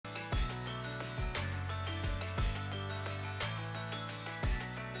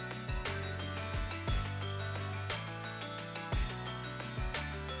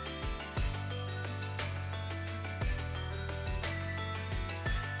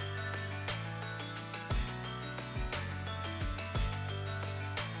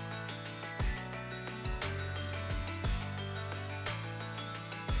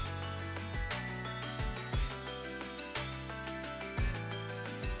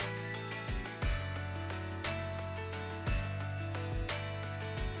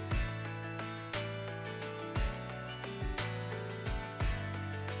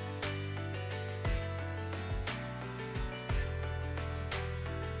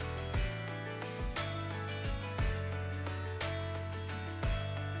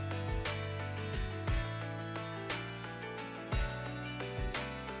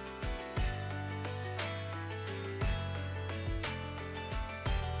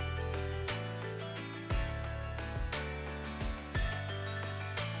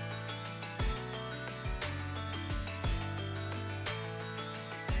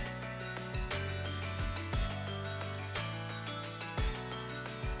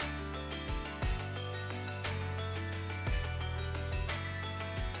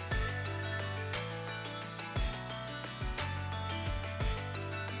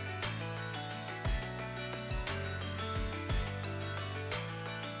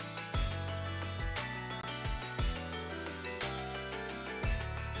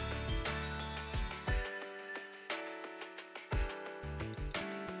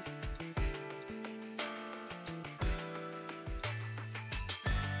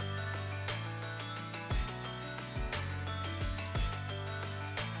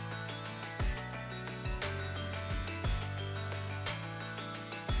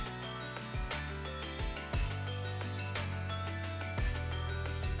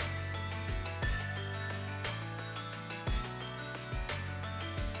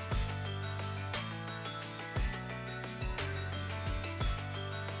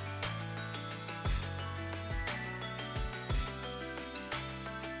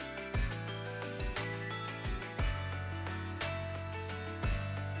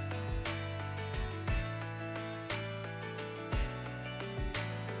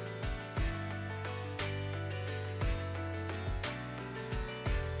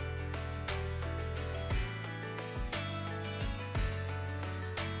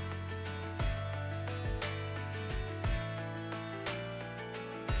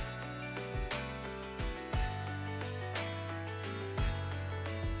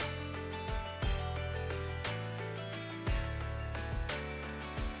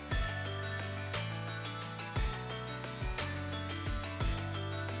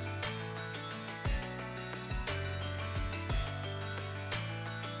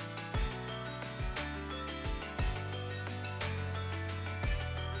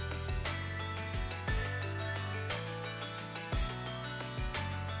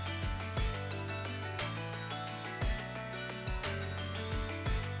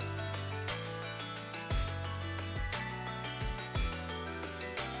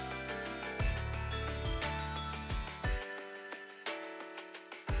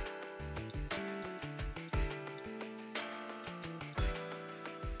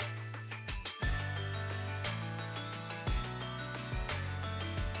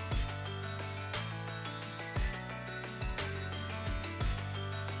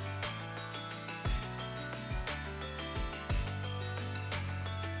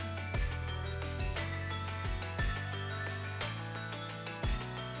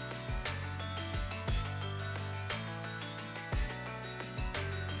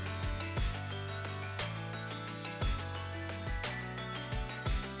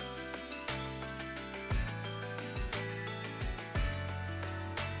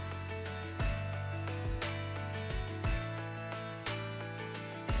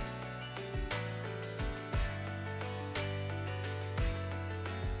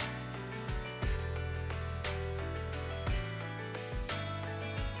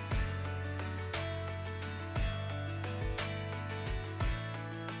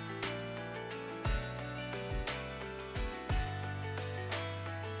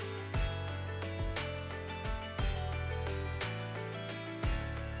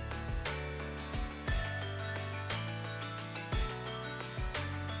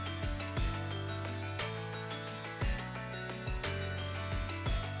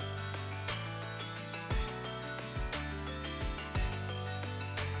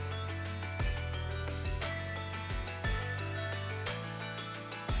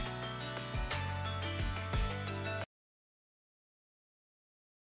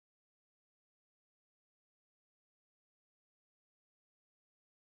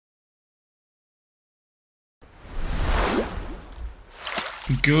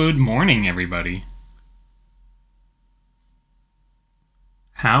Good morning, everybody.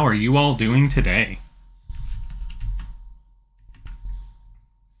 How are you all doing today?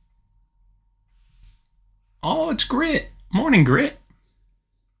 Oh, it's Grit. Morning, Grit.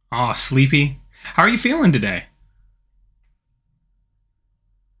 Oh, sleepy. How are you feeling today?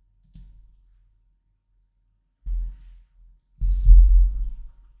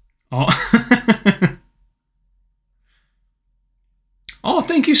 Oh. Oh,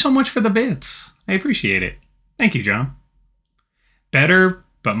 thank you so much for the bits. I appreciate it. Thank you, John. Better,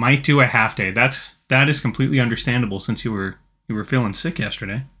 but might do a half day. That is completely understandable since you were feeling sick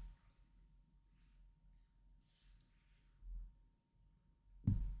yesterday.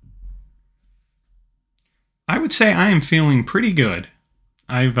 I would say I am feeling pretty good.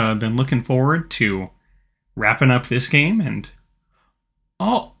 I've been looking forward to wrapping up this game and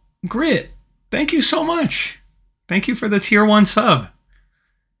oh, Grit, thank you so much. Thank you for the tier 1 sub.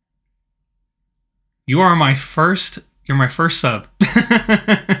 You're my first sub.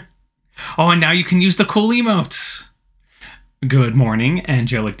 Oh, and now you can use the cool emotes. Good morning,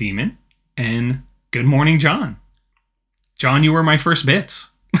 Angelic Demon. And good morning, John. John, you were my first bits.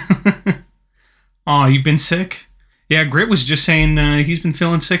 Oh, you've been sick? Yeah, Grit was just saying he's been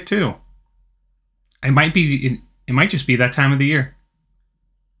feeling sick too. It might just be that time of the year.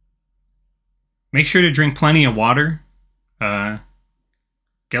 Make sure to drink plenty of water.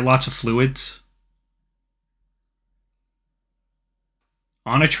 Get lots of fluids.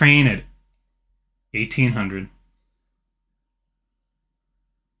 On a train at 1800.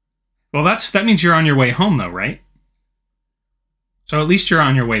 Well, that means you're on your way home, though, right? So at least you're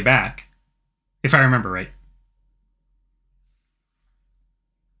on your way back, if I remember right.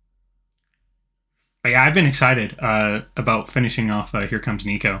 But yeah, I've been excited about finishing off Here Comes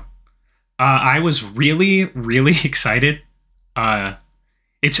Niko. I was really, really excited.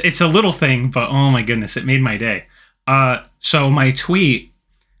 It's a little thing, but oh my goodness, it made my day. So my tweet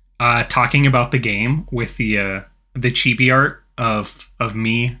talking about the game with the chibi art of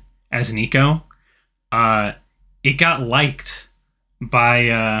me as Niko, it got liked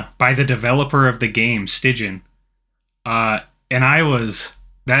by the developer of the game, Stygian, and I was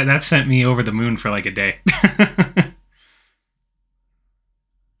that sent me over the moon for like a day.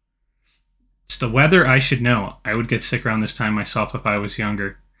 It's the weather. I should know. I would get sick around this time myself if I was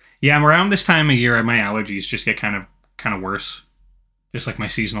younger. Yeah, around this time of year, my allergies just get kind of worse. Just like my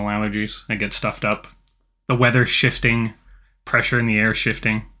seasonal allergies, I get stuffed up. The weather shifting, pressure in the air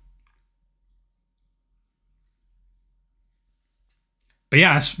shifting. But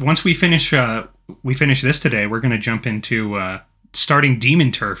yeah, once we finish this today, we're gonna jump into starting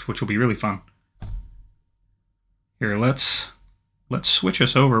Demon Turf, which will be really fun. Here, let's switch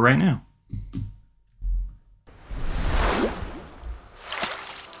us over right now.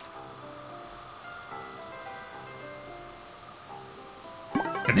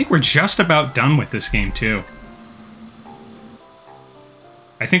 I think we're just about done with this game, too.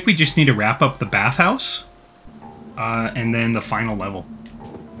 I think we just need to wrap up the bathhouse, and then the final level.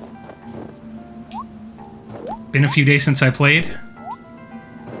 Been a few days since I played.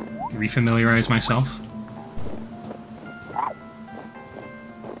 Refamiliarize myself.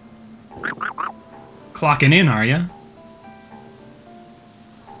 Clocking in, are ya?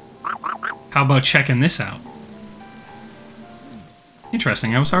 How about checking this out?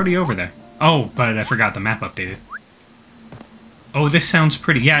 Interesting, I was already over there. Oh, but I forgot the map updated. Oh, this sounds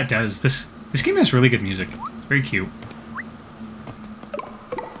pretty. Yeah, it does. This game has really good music. It's very cute.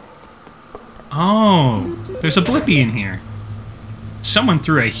 Oh, there's a Blippi in here. Someone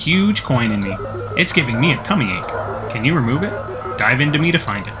threw a huge coin in me. It's giving me a tummy ache. Can you remove it? Dive into me to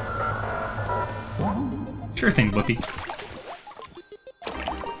find it. Sure thing, Blippi.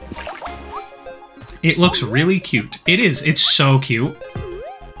 It looks really cute. It is. It's so cute.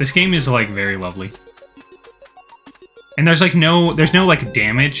 This game is, like, very lovely. And there's, like, no like,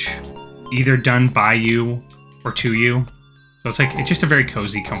 damage either done by you or to you. So it's just a very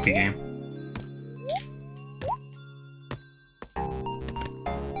cozy, comfy game.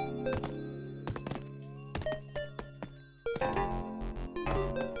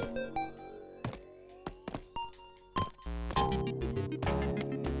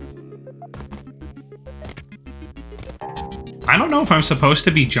 I don't know if I'm supposed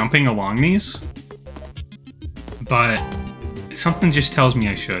to be jumping along these, but something just tells me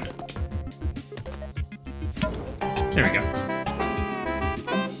I should. There we go.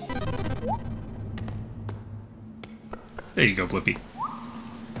 There you go, Blippi.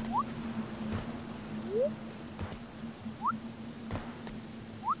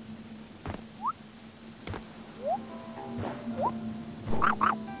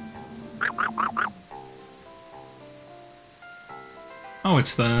 Oh,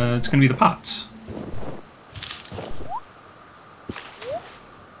 it's gonna be the pots.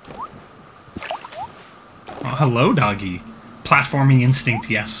 Oh, hello, doggy. Platforming instinct,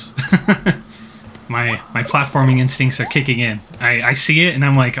 yes. My platforming instincts are kicking in. I see it and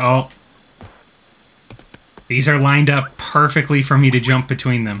I'm like, oh. These are lined up perfectly for me to jump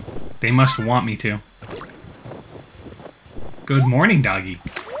between them. They must want me to. Good morning, doggy.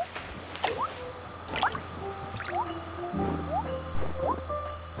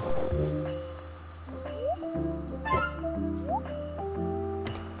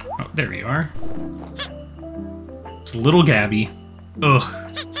 Oh, there you are. It's little Gabby.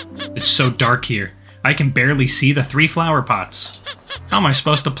 Ugh. It's so dark here. I can barely see the 3 flower pots. How am I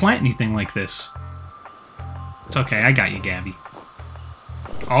supposed to plant anything like this? It's okay, I got you, Gabby.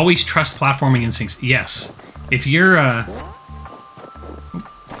 Always trust platforming instincts. Yes. If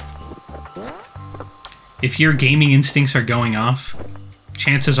your gaming instincts are going off,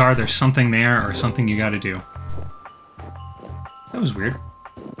 chances are there's something there or something you gotta do. That was weird.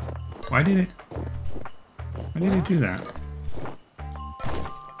 Why did it do that?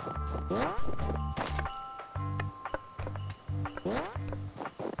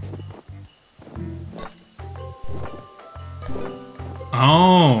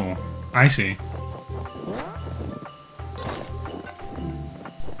 Oh, I see.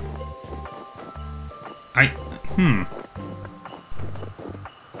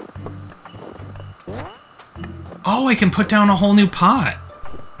 Oh, I can put down a whole new pot.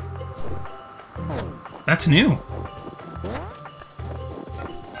 That's new.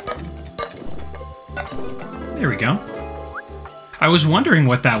 There we go. I was wondering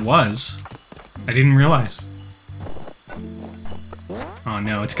what that was. I didn't realize. Oh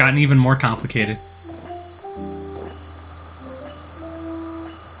no, it's gotten even more complicated.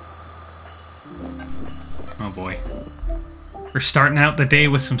 Oh boy. We're starting out the day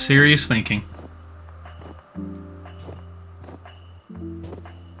with some serious thinking.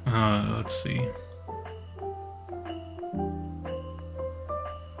 Let's see.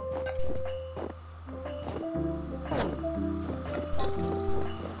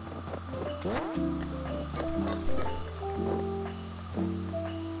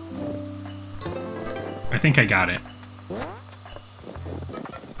 I think I got it.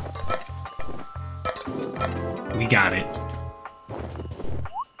 We got it.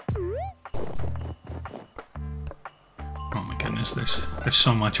 Oh my goodness, there's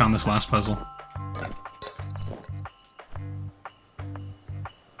so much on this last puzzle.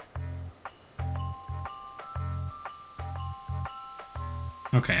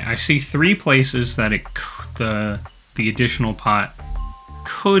 Okay, I see 3 places that the additional pot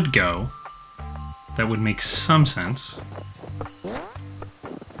could go. That would make some sense.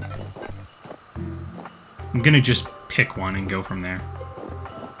 I'm gonna just pick one and go from there.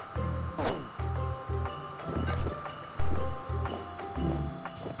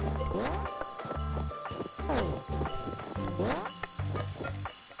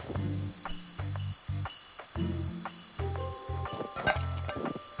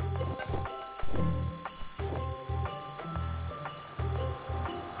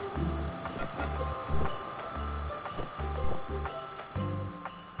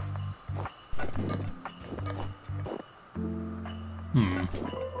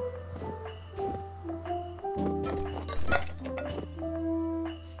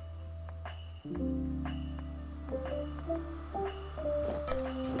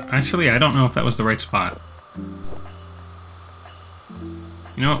 Actually, I don't know if that was the right spot.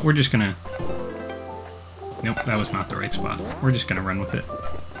 You know what? We're just gonna... Nope, that was not the right spot. We're just gonna run with it.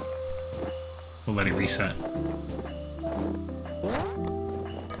 We'll let it reset.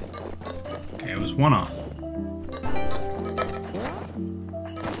 Okay, it was 1 off.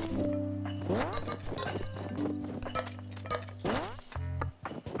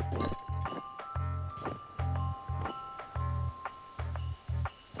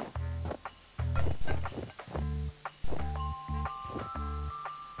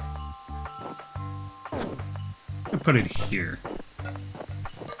 Put it here.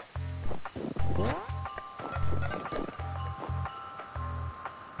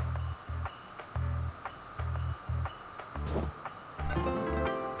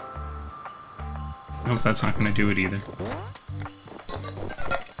 Nope, that's not going to do it either.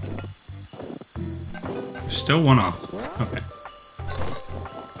 Still 1 off. Okay.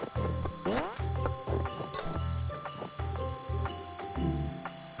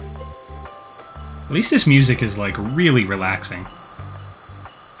 At least this music is, like, really relaxing.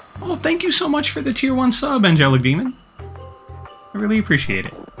 Oh, thank you so much for the tier 1 sub, Angelic Demon. I really appreciate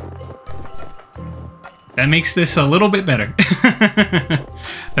it. That makes this a little bit better. That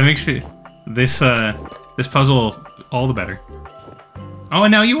makes it this puzzle all the better. Oh,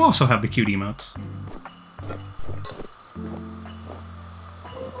 and now you also have the cute emotes.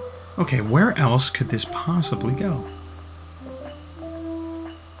 Okay, where else could this possibly go?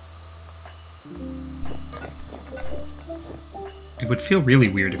 It would feel really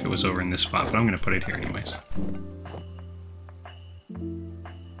weird if it was over in this spot, but I'm going to put it here anyways.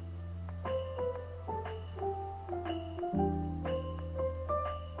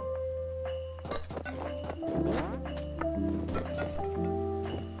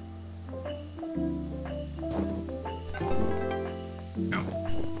 No.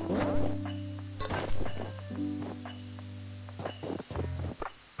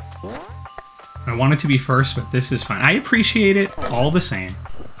 I want it to be first, but this is fine. I appreciate it all the same.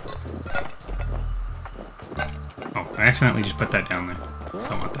 Oh, I accidentally just put that down there.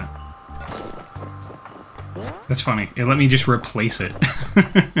 Don't want that. That's funny. It let me just replace it.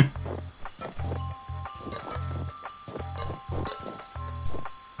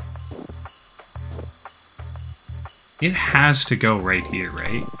 It has to go right here,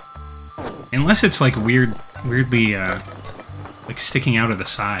 right? Unless it's like weirdly like sticking out of the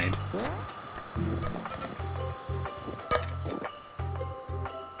side.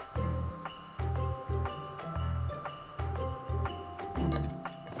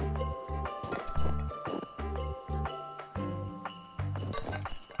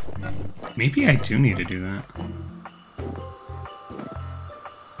 Maybe I do need to do that.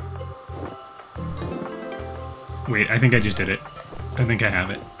 Wait, I think I just did it. I think I have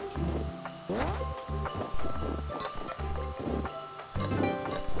it.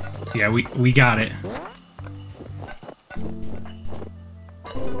 Yeah, we got it.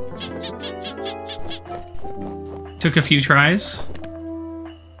 Took a few tries,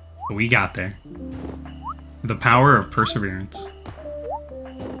 but we got there. The power of perseverance.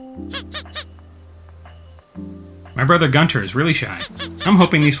 My brother Gunter is really shy. I'm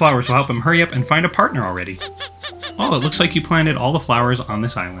hoping these flowers will help him hurry up and find a partner already. Oh, it looks like you planted all the flowers on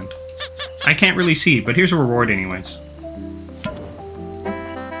this island. I can't really see, but here's a reward anyways.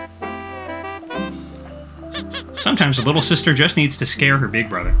 Sometimes a little sister just needs to scare her big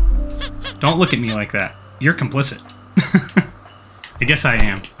brother. Don't look at me like that. You're complicit. I guess I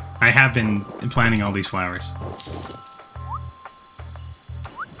am. I have been planting all these flowers.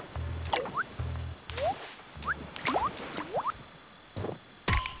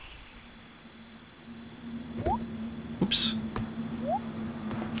 Oops.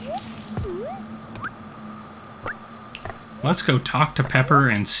 Let's go talk to Pepper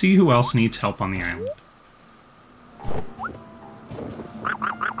and see who else needs help on the island.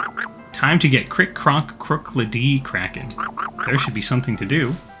 Time to get Crick Cronk Crookledy crackin'. There should be something to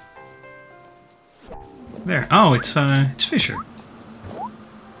do. There. Oh, it's Fisher.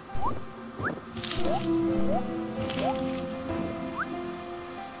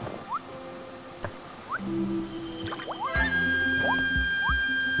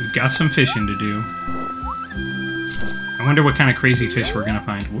 We've got some fishing to do. I wonder what kind of crazy fish we're gonna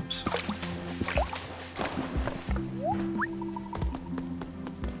find. Whoops.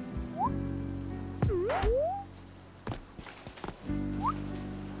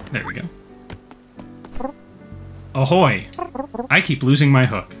 There we go. Ahoy! I keep losing my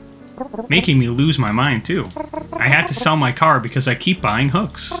hook. Making me lose my mind, too. I had to sell my car because I keep buying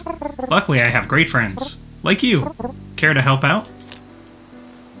hooks. Luckily, I have great friends. Like you. Care to help out?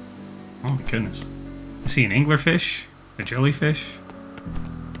 Oh my goodness. I see an anglerfish, a jellyfish.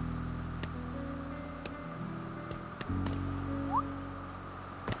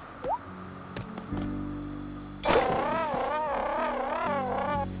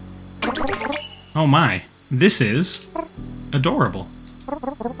 Oh my, this is adorable.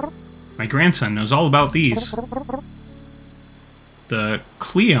 My grandson knows all about these. The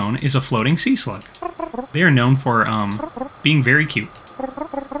Cleone is a floating sea slug. They are known for, being very cute.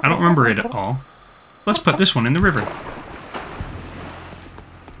 I don't remember it at all. Let's put this one in the river.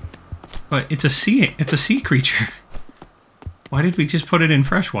 But it's a sea creature. Why did we just put it in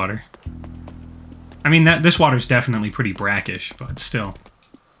fresh water? I mean, this water's definitely pretty brackish, but still.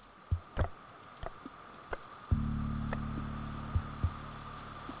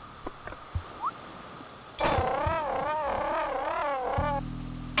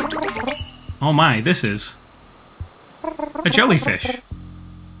 Oh my, this is a jellyfish.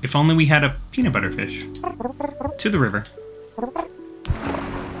 If only we had a peanut butter fish. To the river.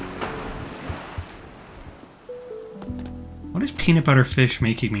 What is peanut butter fish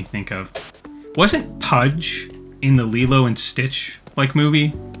making me think of? Wasn't Pudge in the Lilo and Stitch like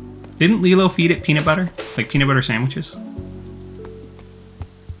movie? Didn't Lilo feed it peanut butter? Like peanut butter sandwiches?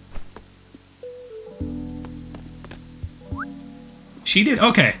 She did?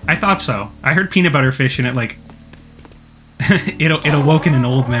 Okay, I thought so. I heard peanut butter fish and it, like... it awoke in an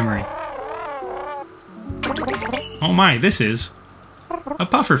old memory. Oh my, this is... a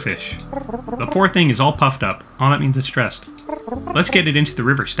pufferfish. The poor thing is all puffed up. Oh, that means it's stressed. Let's get it into the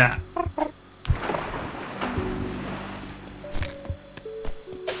river stat.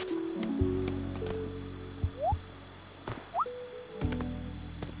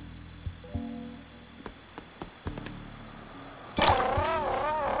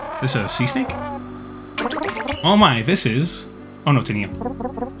 This a sea snake? Oh my, this is... oh no, it's a Neo.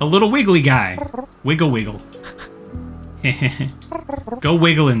 A little wiggly guy. Wiggle wiggle. Go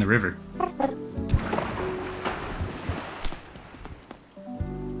wiggle in the river.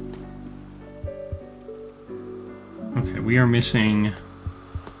 Okay, we are missing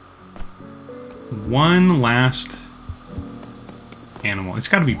one last animal. It's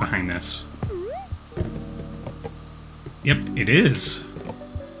got to be behind this. Yep, it is.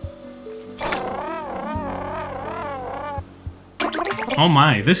 Oh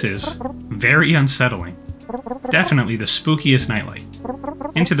my, this is very unsettling. Definitely the spookiest nightlight.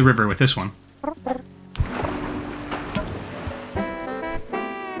 Into the river with this one.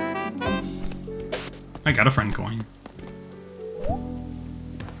 I got a friend coin.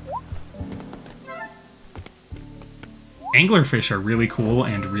 Anglerfish are really cool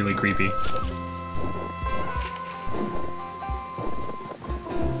and really creepy.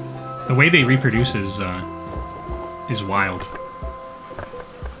 The way they reproduce is wild.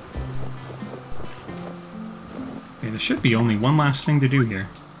 Okay, there should be only one last thing to do here.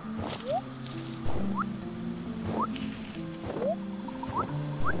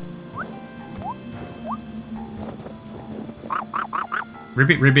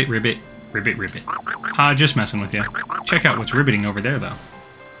 Ribbit, ribbit, ribbit, ribbit, ribbit. Ha, just messing with you. Check out what's ribbiting over there, though.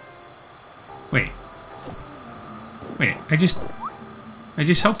 Wait. Wait, I just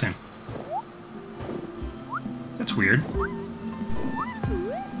helped him. That's weird.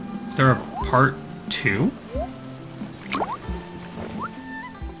 Is there a part 2?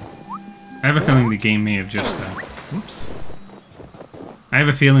 I have a feeling the game may have just, whoops. I have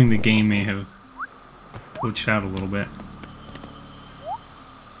a feeling the game may have glitched out a little bit.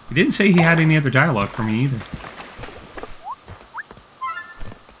 He didn't say he had any other dialogue for me either.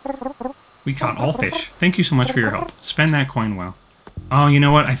 We caught all fish. Thank you so much for your help. Spend that coin well. Oh, you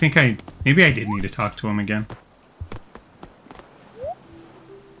know what? I think maybe I did need to talk to him again.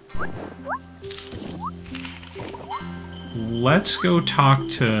 Let's go talk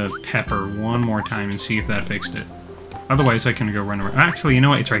to Pepper one more time and see if that fixed it. Otherwise, I can go run around. Actually, you know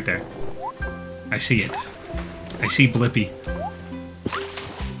what? It's right there. I see it. I see Blippi.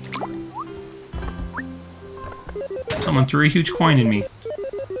 Someone threw a huge coin in me.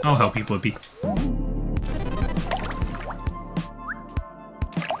 I'll help you, Blippi.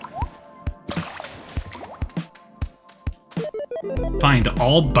 Find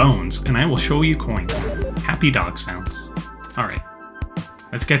all bones, and I will show you coin. Happy dog sounds. Alright.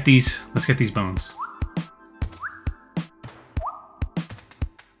 Let's get these bones.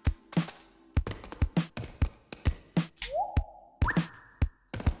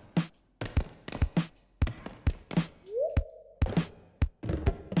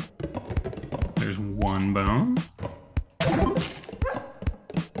 There's one bone.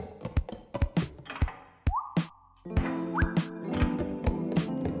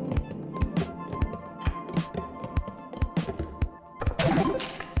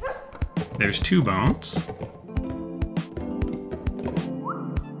 There's 2 bones.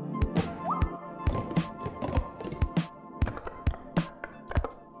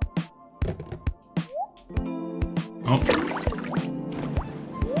 Oh.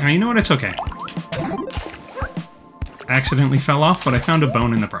 Now, you know what? It's okay. I accidentally fell off, but I found a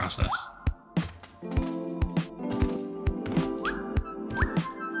bone in the process.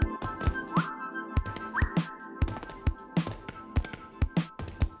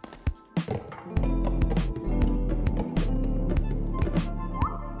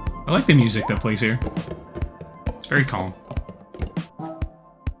 I like the music that plays here. It's very calm.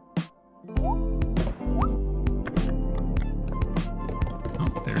 Oh,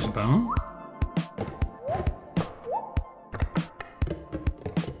 there's a bone.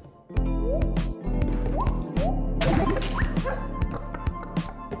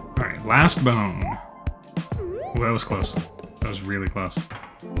 Alright, last bone. Oh, that was close. That was really close.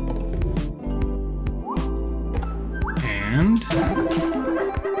 And...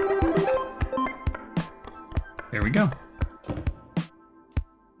 there we go.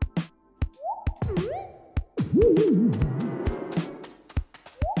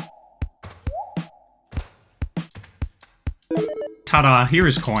 Ta-da, here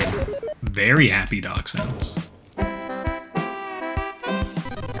is coin. Very happy dog sounds.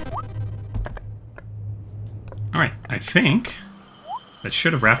 Alright, I think that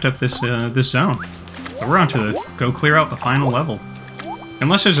should have wrapped up this this zone. So we're on to go clear out the final level.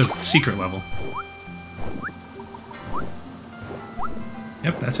 Unless there's a secret level.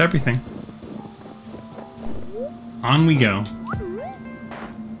 Yep, that's everything. On we go.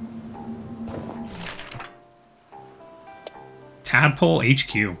 Tadpole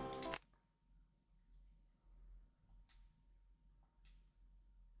HQ.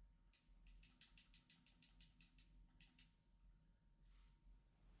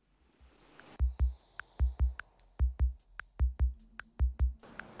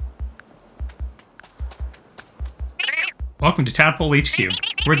 Welcome to Tadpole HQ.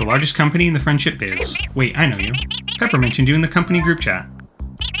 We're the largest company in the friendship biz. Wait, I know you. Pepper mentioned you in the company group chat.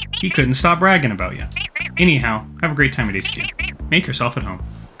 He couldn't stop bragging about you. Anyhow, have a great time at HQ. Make yourself at home.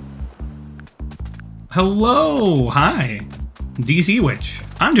 Hello! Hi! DZ Witch.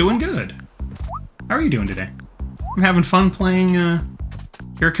 I'm doing good. How are you doing today? I'm having fun playing,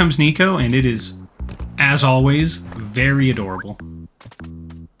 Here Comes Niko, and it is, as always, very adorable.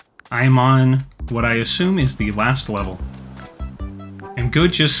 I am on what I assume is the last level. I'm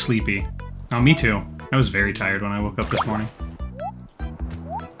good, just sleepy. Oh, me too. I was very tired when I woke up this morning.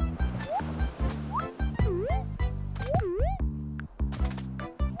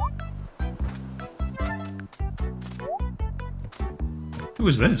 Who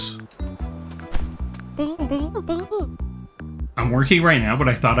is this? I'm working right now, but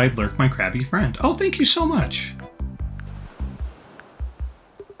I thought I'd lurk my crabby friend. Oh, thank you so much.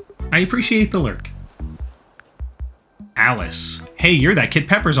 I appreciate the lurk. Alice. Hey, you're that kid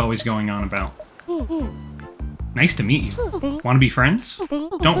Pepper's always going on about. Nice to meet you. Want to be friends?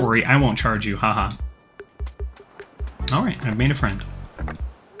 Don't worry, I won't charge you, haha. Alright, I've made a friend.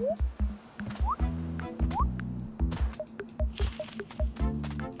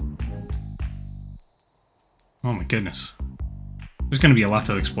 Oh my goodness. There's going to be a lot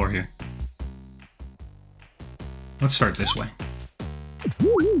to explore here. Let's start this way.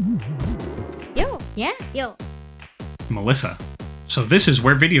 Yo, yeah, yo. Melissa. So this is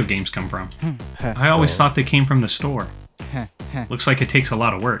where video games come from. I always thought they came from the store. Looks like it takes a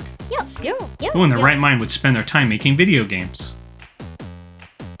lot of work. Who in their right mind would spend their time making video games?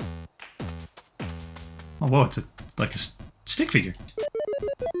 Oh, whoa, it's like a stick figure.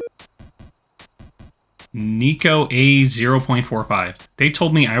 Niko A0.45. They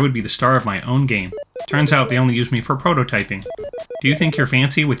told me I would be the star of my own game. Turns out they only used me for prototyping. Do you think you're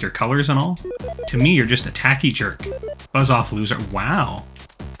fancy with your colors and all? To me, you're just a tacky jerk. Buzz off, loser. Wow.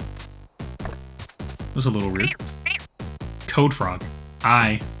 That was a little rude. Code Frog.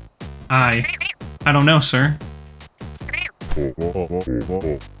 I don't know, sir.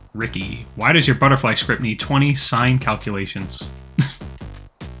 Ricky. Why does your butterfly script need 20 sign calculations?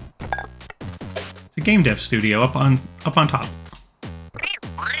 It's a game dev studio up on top.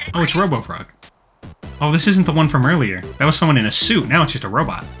 Oh, it's RoboFrog. Oh, this isn't the one from earlier. That was someone in a suit. Now it's just a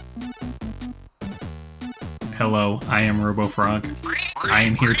robot. Hello, I am RoboFrog. I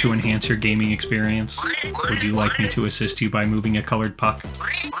am here to enhance your gaming experience. Would you like me to assist you by moving a colored puck?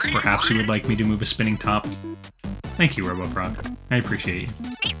 Perhaps you would like me to move a spinning top? Thank you, RoboFrog. I appreciate you.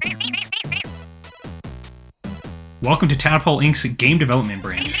 Welcome to Tadpole Inc.'s game development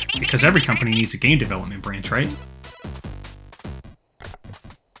branch. Because every company needs a game development branch, right?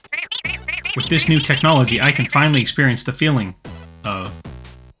 With this new technology, I can finally experience the feeling of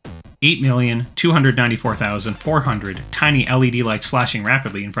 8,294,400 tiny LED lights flashing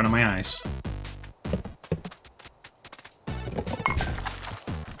rapidly in front of my eyes.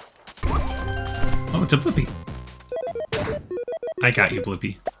 Oh, it's a Blippi. I got you,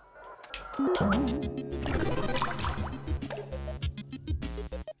 Blippi.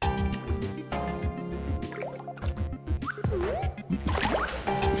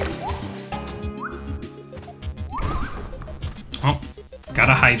 Oh,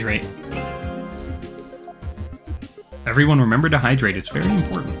 gotta hydrate. Everyone remember to hydrate, it's very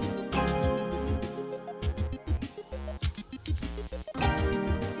important.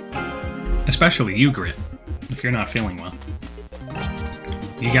 Especially you, Griff, if you're not feeling well.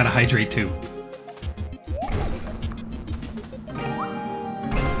 You gotta hydrate too.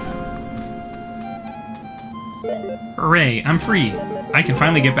 Hooray, I'm free! I can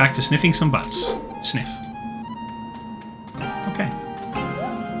finally get back to sniffing some butts. Sniff. Okay.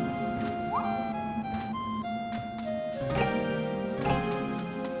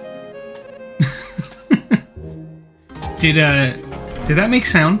 Did that make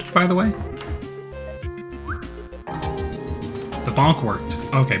sound, by the way? The bonk worked.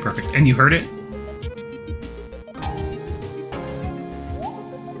 Okay, perfect. And you heard it?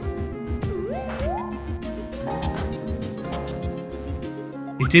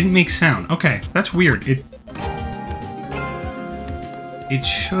 It didn't make sound. Okay, that's weird. It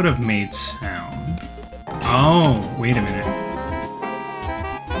should have made sound. Oh, wait a minute.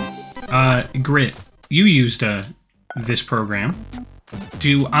 Grit, you used this program.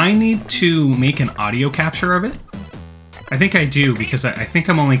 Do I need to make an audio capture of it? I think I do, because I think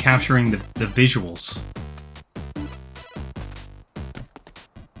I'm only capturing the visuals.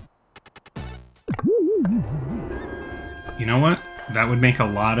 You know what? That would make a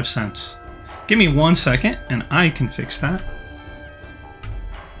lot of sense. Give me 1 second, and I can fix that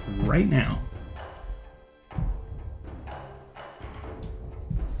right now.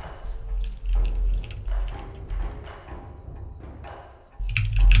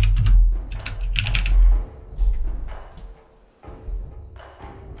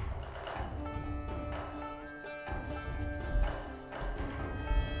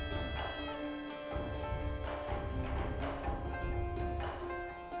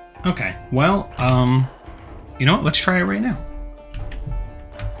 Okay, well, you know what? Let's try it right now.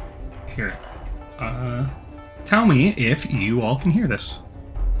 Here. Tell me if you all can hear this.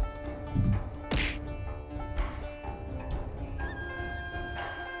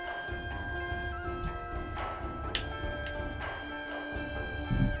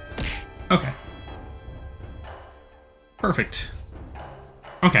 Okay. Perfect.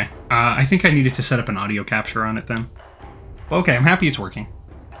 Okay, I think I needed to set up an audio capture on it then. Well, okay, I'm happy it's working.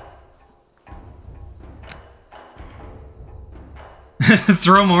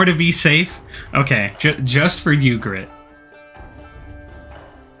 Throw more to be safe? Okay, just for you, Grit.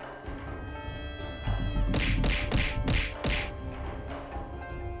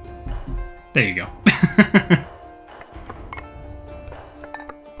 There you go.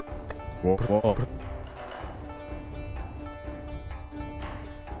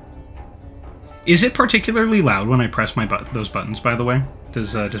 Is it particularly loud when I press those buttons, by the way?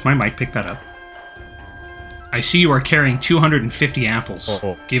 Does my mic pick that up? I see you are carrying 250 apples.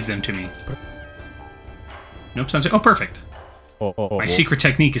 Give them to me. Nope, sounds like... Oh, perfect. My secret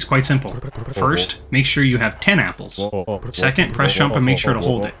technique is quite simple. First, make sure you have 10 apples. Second, press jump and make sure to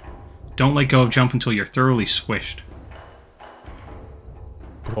hold it. Don't let go of jump until you're thoroughly squished.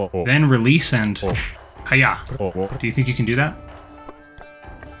 Then release and... Hiya! Do you think you can do that?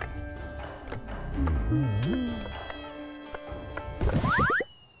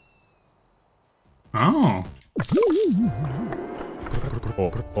 Oh.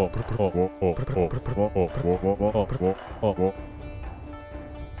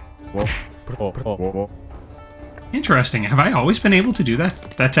 Interesting. Have I always been able to do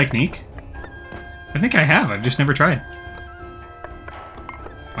that technique? I think I have. I've just never tried.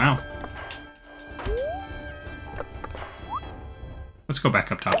 Wow. Let's go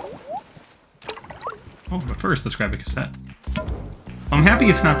back up top. Oh, but first, let's grab a cassette. I'm happy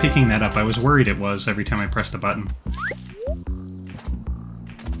it's not picking that up. I was worried it was every time I pressed a button.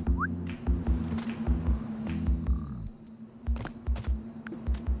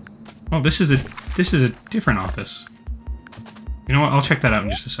 Oh, this is a different office. You know what? I'll check that out in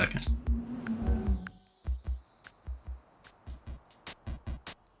just a second.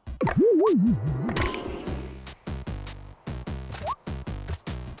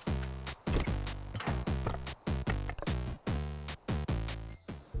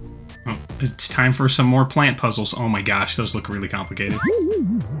 Oh, it's time for some more plant puzzles. Oh my gosh, those look really complicated.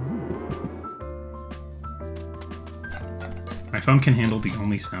 My phone can handle the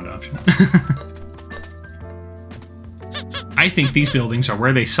only sound option. I think these buildings are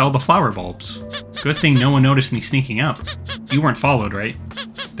where they sell the flower bulbs. Good thing no one noticed me sneaking up. You weren't followed, right?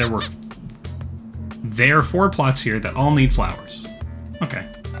 There are 4 plots here that all need flowers. Okay.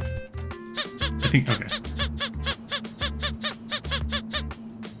 I think, okay.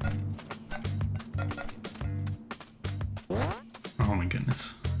 Oh my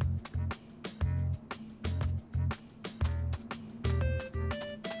goodness.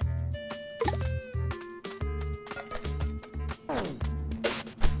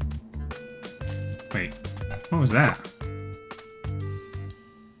 Wait, what was that?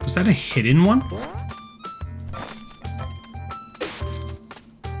 Was that a hidden one?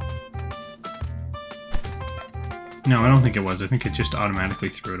 No, I don't think it was. I think it just automatically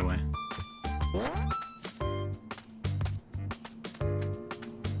threw it away.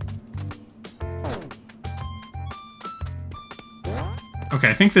 Okay,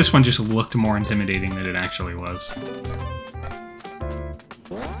 I think this one just looked more intimidating than it actually was.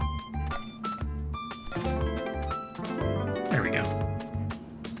 There we go.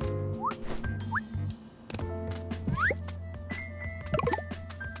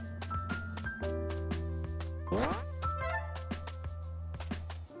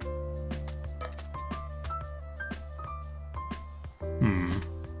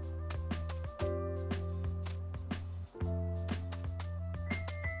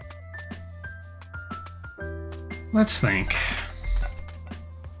 Let's think.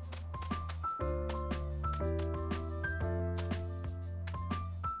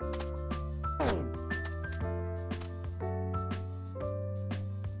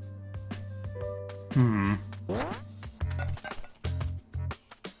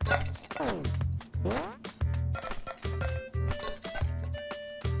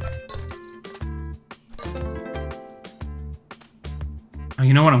 Oh,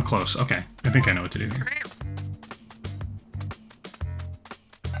 you know what? I'm close. Okay. I think I know what to do here.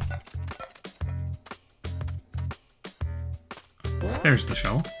 There's the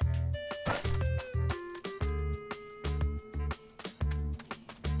shovel.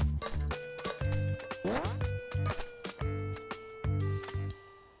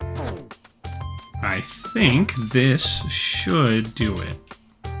 I think this should do it.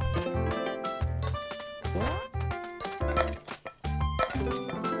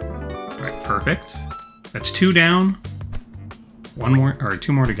 Alright, perfect. That's 2 down. 1 more, or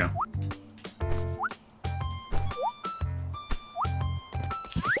 2 more to go.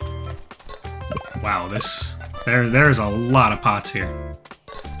 Wow, there's a lot of pots here.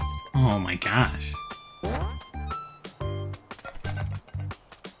 Oh my gosh.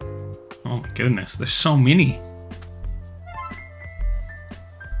 Oh my goodness, there's so many.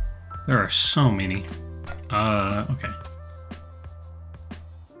 There are so many. Okay.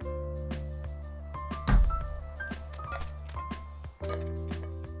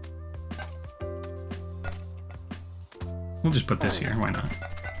 We'll just put this here, why not?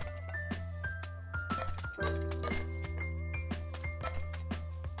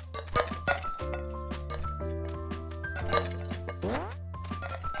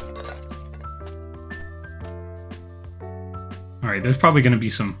 Alright, there's probably going to be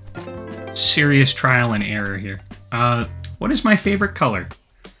some serious trial and error here. What is my favorite color?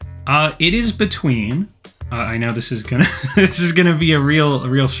 It is between... I know this is gonna this is gonna be a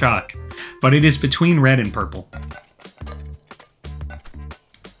real shock, but it is between red and purple.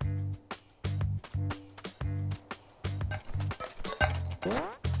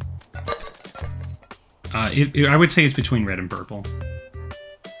 I would say it's between red and purple.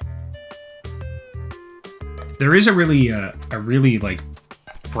 There is a really like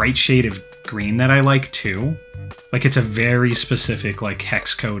bright shade of green that I like too. Like it's a very specific like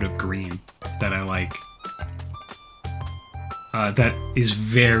hex code of green that I like. That is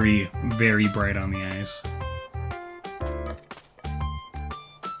very, very bright on the eyes.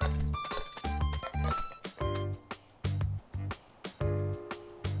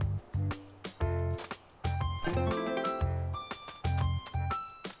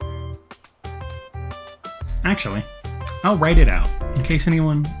 Actually, I'll write it out in case you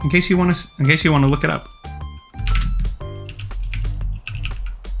want to look it up.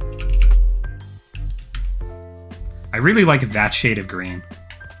 I really like that shade of green.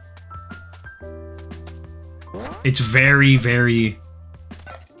 It's very, very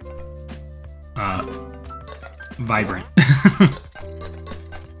vibrant.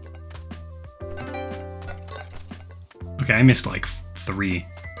 Okay, I missed like 3.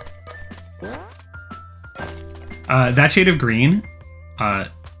 That shade of green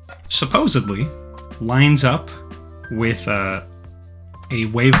supposedly lines up with a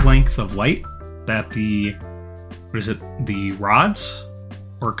wavelength of light that the rods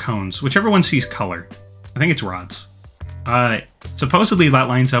or cones, whichever one sees color. I think it's rods. Supposedly that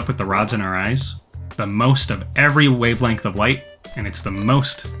lines up with the rods in our eyes, the most of every wavelength of light, and it's the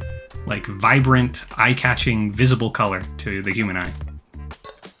most like vibrant, eye-catching, visible color to the human eye.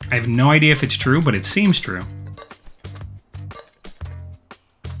 I have no idea if it's true, but it seems true.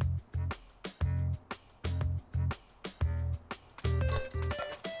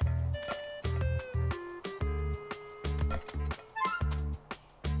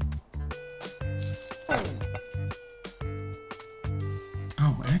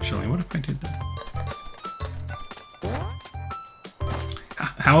 Oh, actually, what if I did that?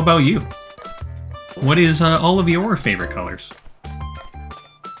 How about you? What is all of your favorite colors?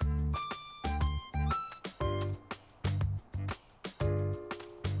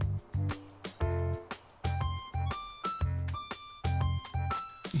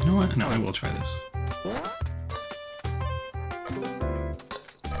 You know what? No, I will try this.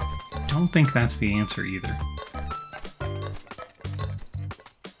 Don't think that's the answer either.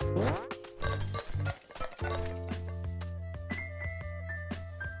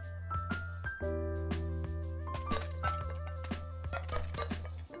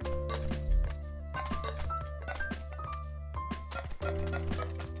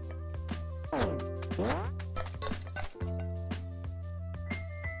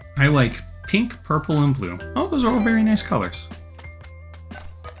 I like Pink, purple, and blue. Oh, those are all very nice colors.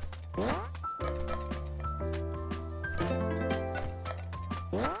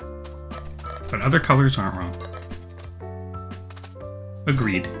 But other colors aren't wrong.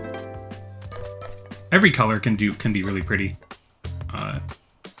 Agreed. Every color can be really pretty.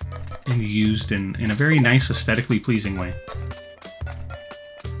 And used in a very nice, aesthetically pleasing way.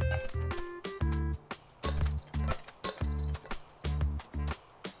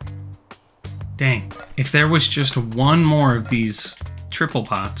 Dang, if there was just one more of these triple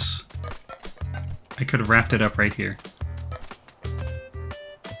pots, I could have wrapped it up right here.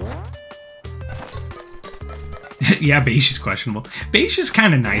 Yeah, beige is questionable. Beige is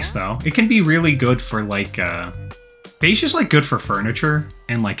kind of nice, though. It can be really good for, like, beige is, like, good for furniture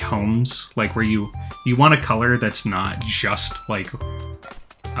and, like, homes. Like, where you want a color that's not just, like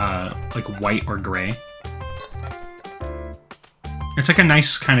white or gray. It's like a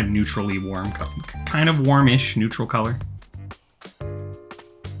nice kind of neutrally warm, kind of warmish neutral color.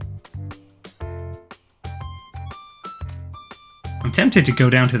 I'm tempted to go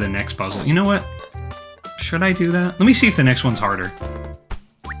down to the next puzzle. You know what? Should I do that? Let me see if the next one's harder.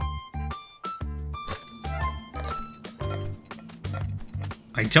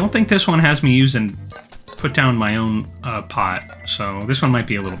 I don't think this one has me use and put down my own pot, so this one might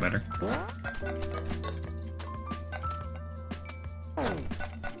be a little better.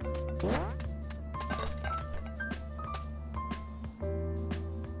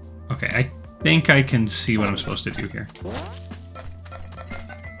 Okay, I think I can see what I'm supposed to do here.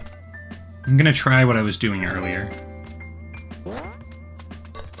 I'm gonna try what I was doing earlier.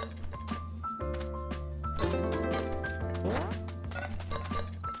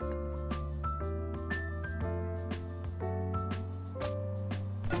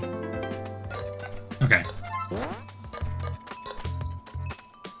 Okay.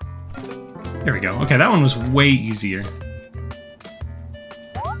 There we go. Okay, that one was way easier.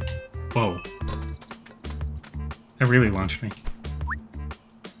 Whoa. That really launched me.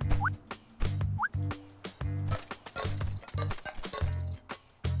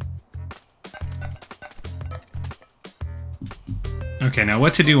 Okay, now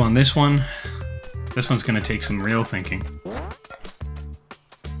what to do on this one? This one's gonna take some real thinking.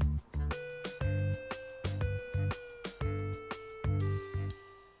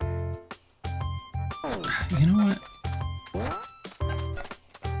 You know what?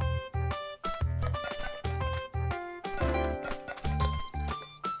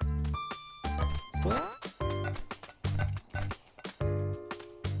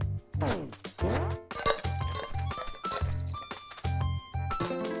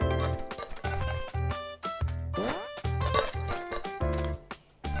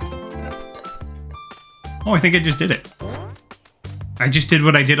 Oh, I think I just did it. I just did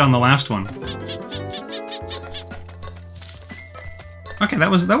what I did on the last one. Okay, that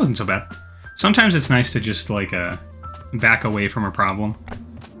wasn't so bad. Sometimes it's nice to just like back away from a problem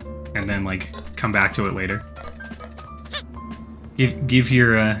and then like come back to it later. Give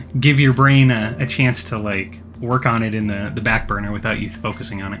your brain a chance to like work on it in the back burner without you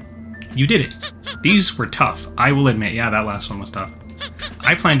focusing on it. You did it. These were tough. I will admit, yeah, that last one was tough.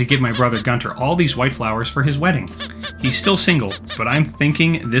 I plan to give my brother Gunter all these white flowers for his wedding. He's still single, but I'm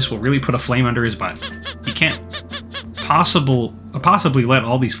thinking this will really put a flame under his butt. He can't possibly let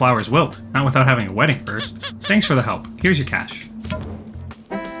all these flowers wilt, not without having a wedding first. Thanks for the help. Here's your cash.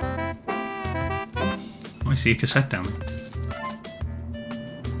 Oh, I see a cassette down there.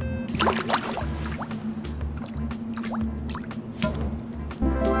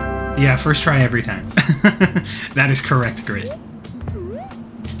 Yeah, first try every time. That is correct, Grit.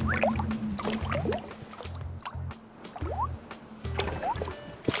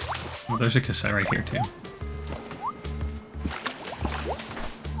 Well, there's a cassette right here, too.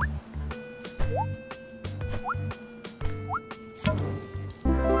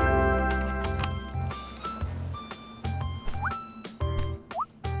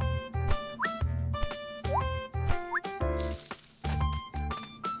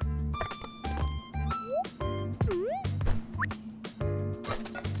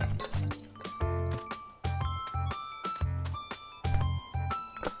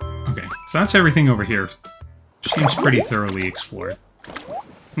 Okay, so that's everything over here. Seems pretty thoroughly explored.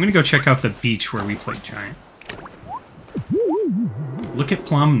 I'm gonna go check out the beach where we played Giant. Look at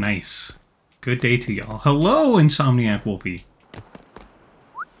Plum, nice. Good day to y'all. Hello, Insomniac Wolfie.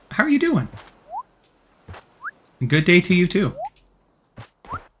 How are you doing? Good day to you, too.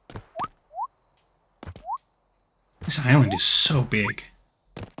 This island is so big.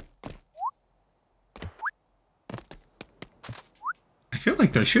 I feel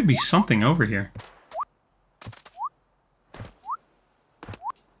like there should be something over here.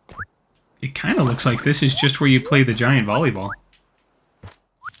 It kind of looks like this is just where you play the giant volleyball.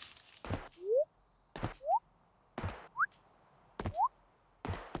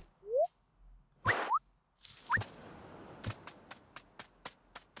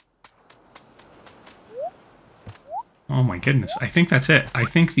 Oh my goodness, I think that's it. I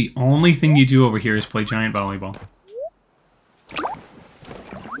think the only thing you do over here is play giant volleyball.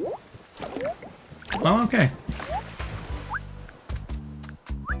 Well, okay.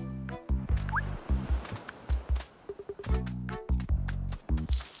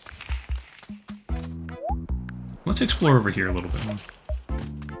 Let's explore over here a little bit more.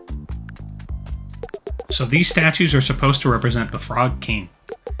 So these statues are supposed to represent the Frog King.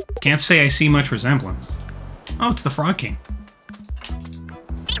 Can't say I see much resemblance. Oh, it's the Frog King.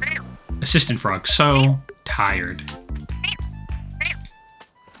 Assistant Frog, so tired.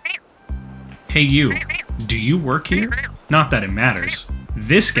 Hey you, do you work here? Not that it matters.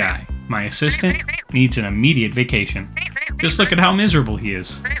 This guy, my assistant, needs an immediate vacation. Just look at how miserable he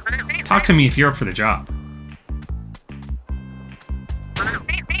is. Talk to me if you're up for the job.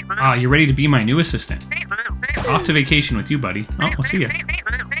 Ah, you're ready to be my new assistant. Off to vacation with you, buddy. Oh, we'll see ya.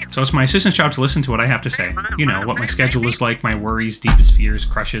 So it's my assistant's job to listen to what I have to say. You know, what my schedule is like, my worries, deepest fears,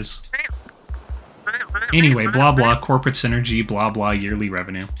 crushes. Anyway, blah blah, corporate synergy, blah blah, yearly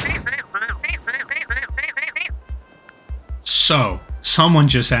revenue. So, someone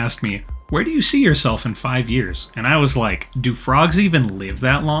just asked me, where do you see yourself in 5 years? And I was like, do frogs even live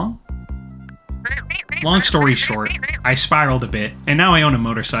that long? Long story short, I spiraled a bit, and now I own a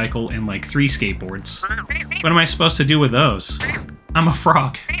motorcycle and like 3 skateboards. What am I supposed to do with those? I'm a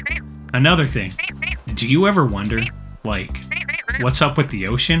frog. Another thing, do you ever wonder, like, what's up with the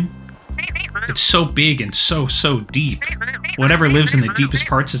ocean? It's so big and so deep. Whatever lives in the deepest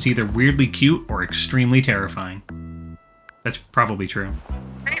parts is either weirdly cute or extremely terrifying. That's probably true.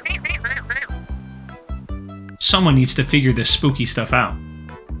 Someone needs to figure this spooky stuff out.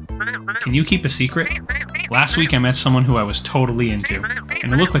 Can you keep a secret? Last week I met someone who I was totally into,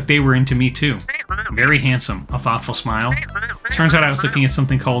 and it looked like they were into me too. Very handsome, a thoughtful smile. Turns out I was looking at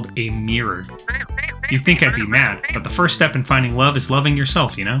something called a mirror. You'd think I'd be mad, but the first step in finding love is loving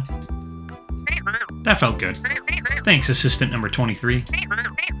yourself, you know? That felt good. Thanks, assistant number 23.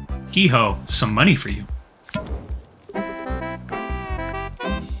 Hee-ho, some money for you.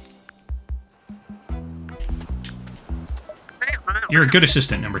 You're a good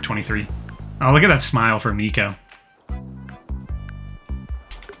assistant, number 23. Oh, look at that smile from Niko.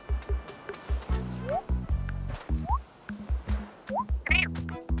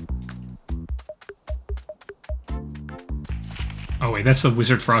 Oh wait, that's the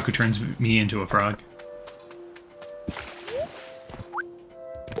wizard frog who turns me into a frog.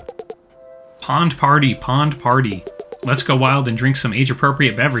 Pond party, pond party. Let's go wild and drink some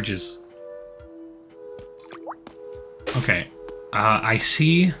age-appropriate beverages. Okay. I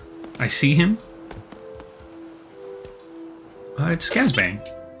see him. It's Gazbang.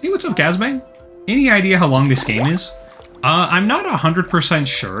 Hey, what's up, Gazbang? Any idea how long this game is? I'm not 100%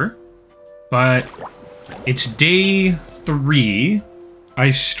 sure, but it's day 3.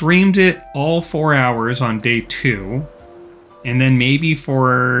 I streamed it all 4 hours on day 2, and then maybe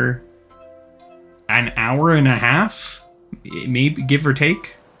for an hour and a half, maybe give or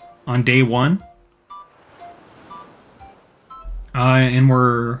take, on day 1. And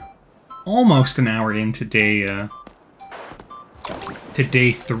we're almost an hour into day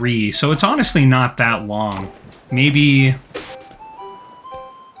 3, so it's honestly not that long. Maybe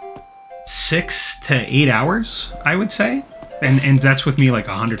 6 to 8 hours, I would say, and that's with me like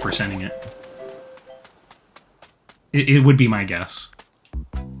 100%ing it. It would be my guess.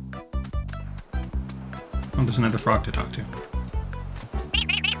 Oh, there's another frog to talk to.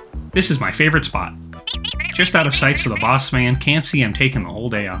 This is my favorite spot. Just out of sight so the boss man can't see I'm taking the whole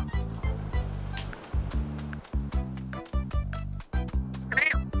day off.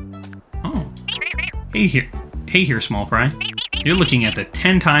 Oh. Hey here, small fry. You're looking at the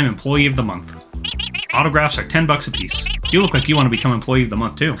 10-time Employee of the Month. Autographs are 10 bucks a piece. You look like you want to become Employee of the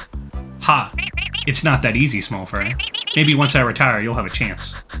Month too. Ha! It's not that easy, small fry. Maybe once I retire, you'll have a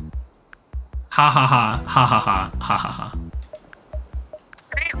chance. Ha ha ha, ha ha ha, ha ha ha.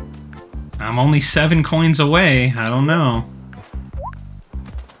 I'm only 7 coins away. I don't know.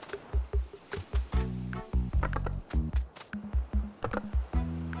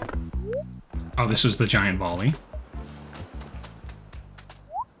 Oh, this was the giant volley.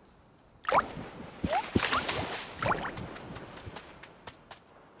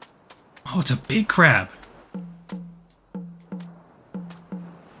 Oh, it's a big crab.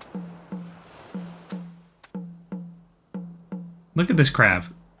 Look at this crab.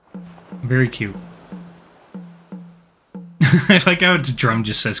 Very cute. I like how its drum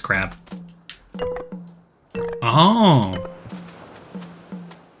just says crab. Oh.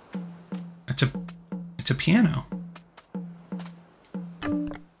 It's a piano.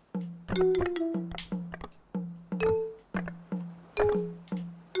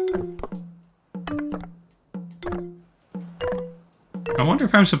 I wonder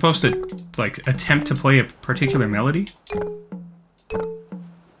if I'm supposed to, like, attempt to play a particular melody?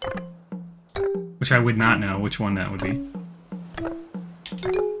 Which I would not know which one that would be.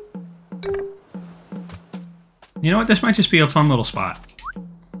 You know what? This might just be a fun little spot.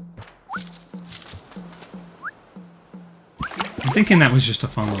 I'm thinking that was just a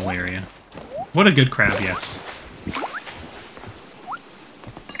fun little area. What a good crab, yes.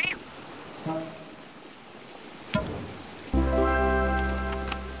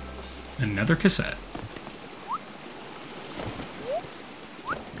 Another cassette.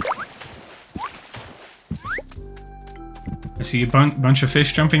 I see a bunch of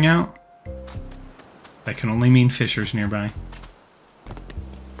fish jumping out. That can only mean fishers nearby.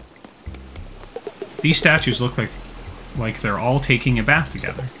 These statues look like they're all taking a bath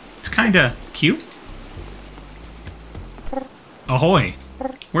together. It's kinda cute. Ahoy!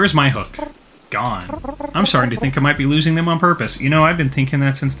 Where's my hook? Gone. I'm starting to think I might be losing them on purpose. You know, I've been thinking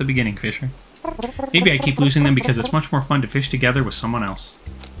that since the beginning, Fisher. Maybe I keep losing them because it's much more fun to fish together with someone else.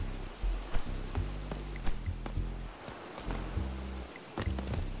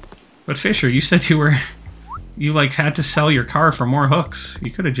 But Fisher, you said you like had to sell your car for more hooks. You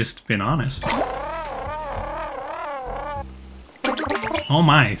could have just been honest. Oh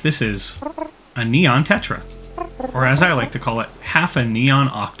my, this is a neon tetra. Or as I like to call it, half a neon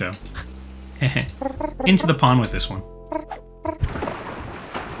octo. Into the pond with this one.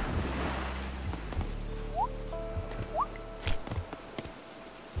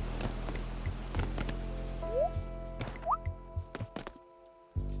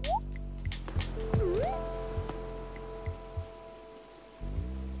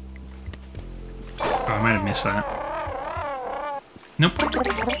 Oh, I might have missed that. Nope.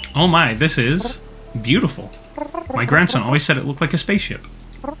 Oh my, this is beautiful. My grandson always said it looked like a spaceship.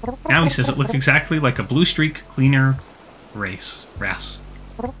 Now he says it looked exactly like a Blue Streak cleaner race.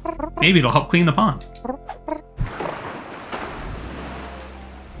 Maybe it'll help clean the pond.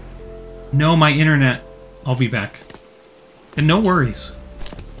 No, my internet. I'll be back. And no worries.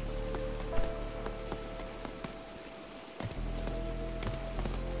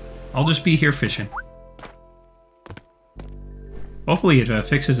 I'll just be here fishing. Hopefully it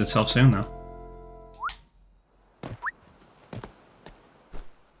fixes itself soon, though.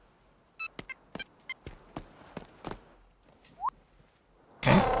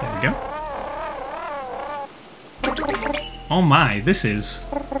 Okay, there we go. Oh my, this is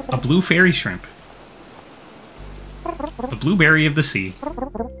a blue fairy shrimp. The blueberry of the sea.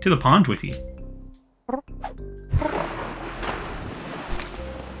 To the pond with you.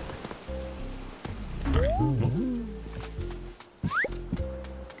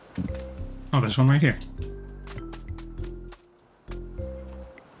 Oh, there's one right here.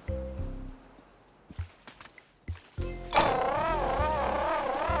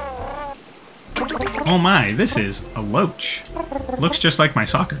 Oh my, this is a loach. Looks just like my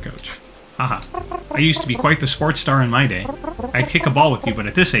soccer coach. Haha. I used to be quite the sports star in my day. I'd kick a ball with you, but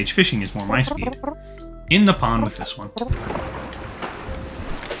at this age, fishing is more my speed. In the pond with this one.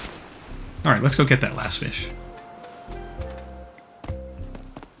 Alright, let's go get that last fish.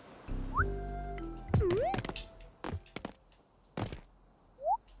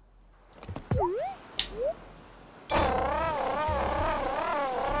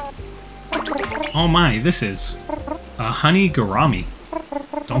 Oh my, this is a honey gourami.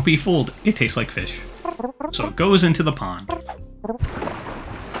 Don't be fooled, it tastes like fish. So it goes into the pond.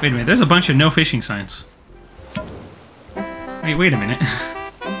 Wait a minute, there's a bunch of no fishing signs. Wait a minute.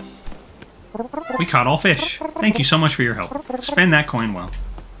 We caught all fish. Thank you so much for your help. Spend that coin well.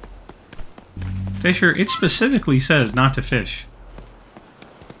 Fisher, it specifically says not to fish.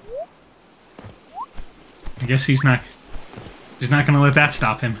 I guess he's not gonna let that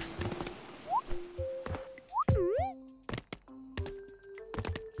stop him.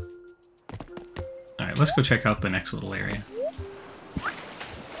 Alright, let's go check out the next little area.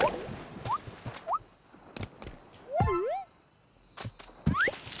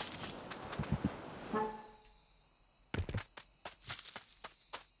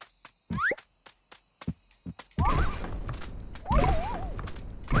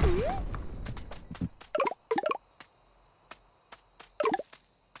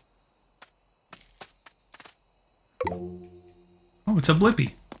 What's a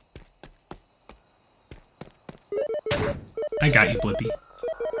Blippy? I got you, Blippy.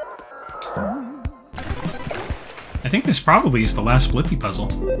 I think this probably is the last Blippy puzzle.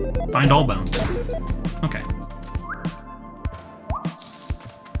 Find all bones. Okay.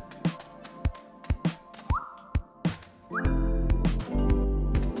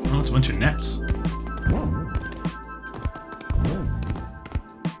 Oh, it's a bunch of nets.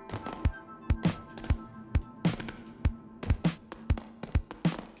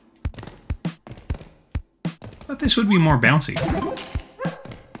 Thought this would be more bouncy.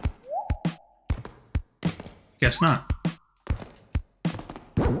 Guess not.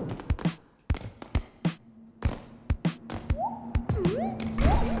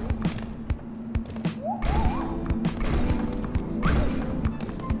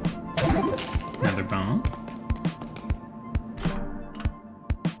 Another bone.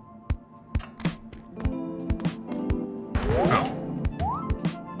 Oh.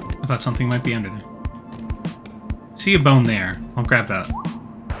 I thought something might be under there. See a bone there. I'll grab that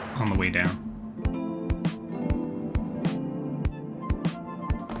on the way down.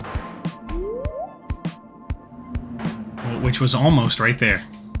 Which was almost right there.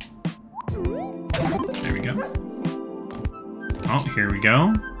 There we go. Oh, here we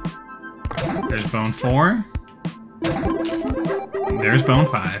go. There's bone 4. There's bone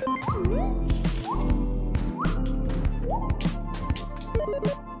 5.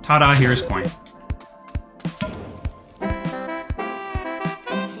 Ta-da, here's coin.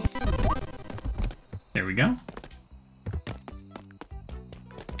 There we go.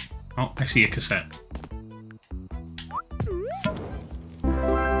 Oh, I see a cassette.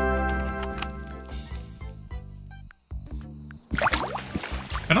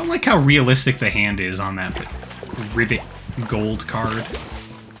 I don't like how realistic the hand is on that ribbit gold card.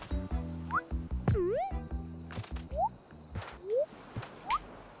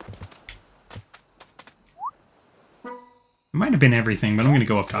 It might have been everything, but I'm going to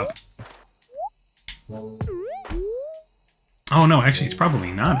go up top. Oh no, actually it's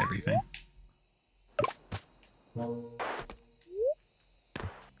probably not everything.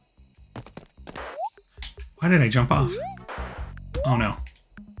 Why did I jump off? Oh no.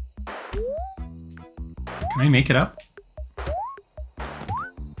 Can I make it up?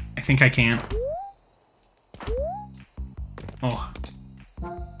 I think I can. Oh.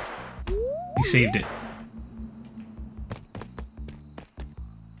 He saved it.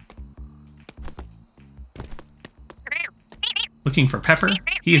 Looking for Pepper?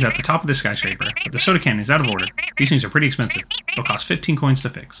 He is at the top of the skyscraper, but the soda can is out of order. These things are pretty expensive. They'll cost 15 coins to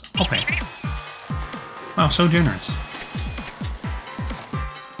fix. I'll pay. Wow, so generous.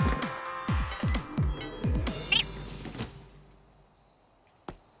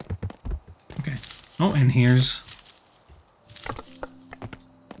 Okay. Oh, and here's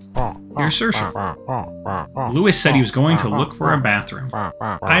Saoirse. Lewis said he was going to look for a bathroom.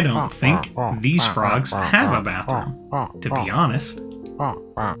 I don't think these frogs have a bathroom, to be honest.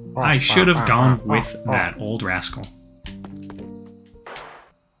 I should have gone with that old rascal.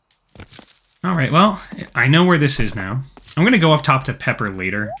 Alright, well, I know where this is now. I'm going to go up top to Pepper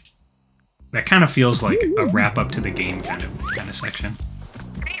later. That kind of feels like a wrap-up to the game kind of section.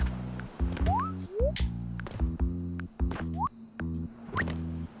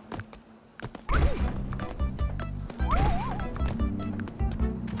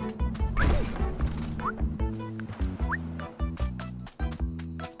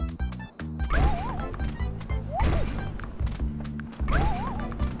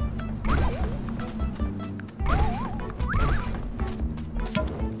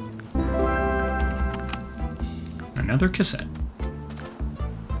 Another cassette.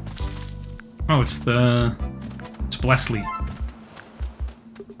 Oh, it's Blessley.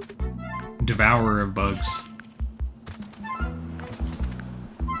 Devourer of bugs.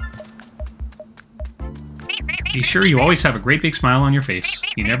 Be sure you always have a great big smile on your face.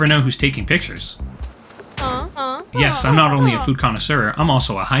 You never know who's taking pictures. Yes, I'm not only a food connoisseur, I'm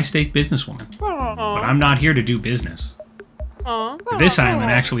also a high-stake businesswoman. But I'm not here to do business. This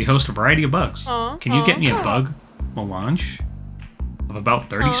island actually hosts a variety of bugs. Can you get me a bug melange of about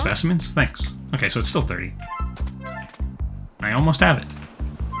 30 specimens? Thanks. Okay, so it's still 30. I almost have it.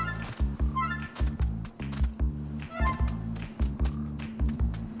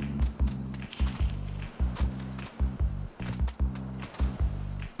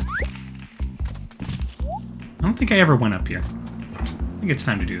 I don't think I ever went up here. I think it's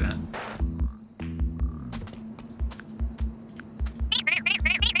time to do that.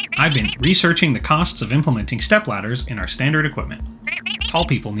 I've been researching the costs of implementing stepladders in our standard equipment. Tall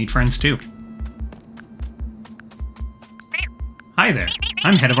people need friends too. Hi Hi there.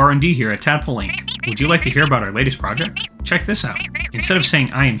 I'm head of R&D here at Tadpole Inc. Would you like to hear about our latest project? Check this out. Instead of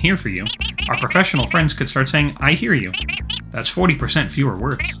saying I am here for you, our professional friends could start saying I hear you. That's 40% fewer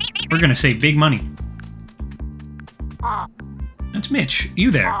words. We're gonna save big money. That's Mitch.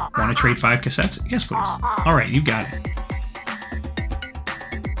 You there. Want to trade 5 cassettes? Yes, please. Alright, you got it.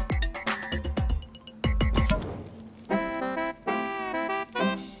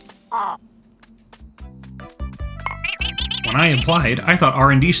 When I applied, I thought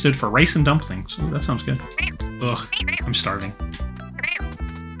R&D stood for rice and dumplings. Ooh, that sounds good. Ugh, I'm starving.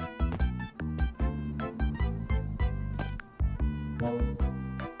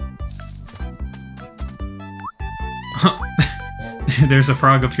 There's a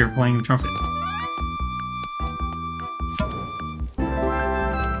frog up here playing the trumpet.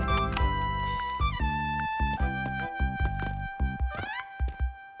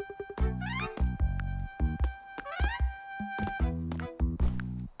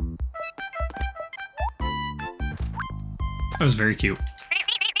 That was very cute.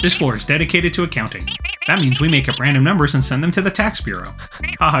 This floor is dedicated to accounting. That means we make up random numbers and send them to the tax bureau.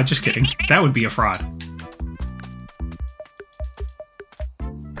 Haha, just kidding. That would be a fraud.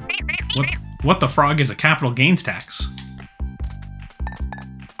 What the frog is a capital gains tax?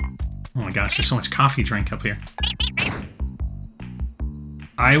 Oh my gosh, there's so much coffee drink up here.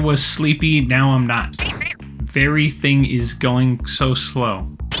 I was sleepy, now I'm not. Everything is going so slow.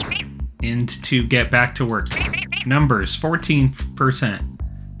 And to get back to work. Numbers, 14%.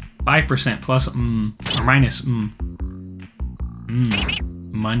 5% plus, or minus,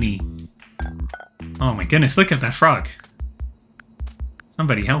 money. Oh my goodness, look at that frog.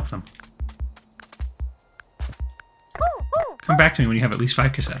 Somebody help them. Come back to me when you have at least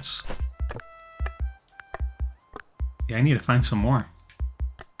 5 cassettes. Yeah, I need to find some more.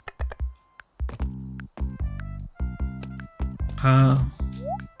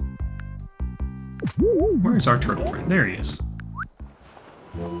 Where's our turtle friend? There he is.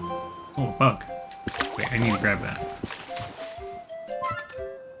 Oh, bug. Wait, I need to grab that.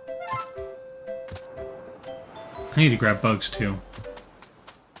 I need to grab bugs too.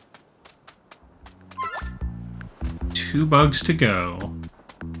 2 bugs to go.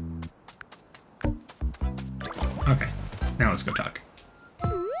 Okay, now let's go talk.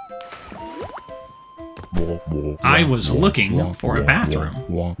 I was looking for a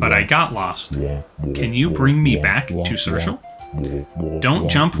bathroom, but I got lost. Can you bring me back to Social? Don't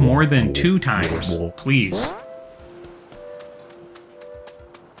jump more than 2 times, please.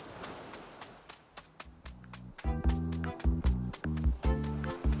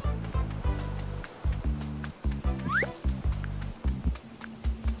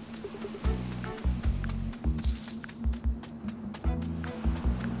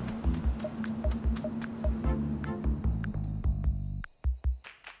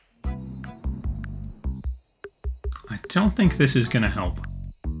 I don't think this is gonna help.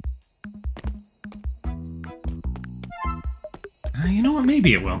 You know what?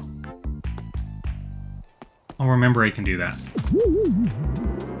 Maybe it will. I'll remember I can do that.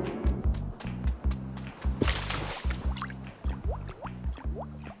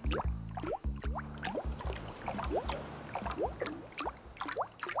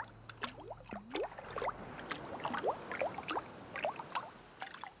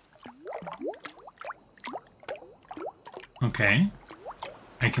 Okay,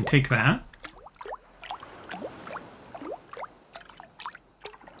 I can take that.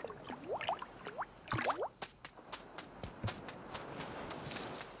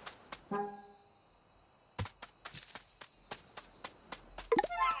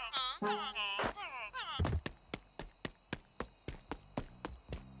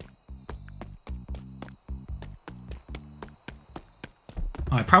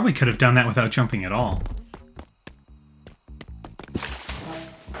 Oh, I probably could have done that without jumping at all.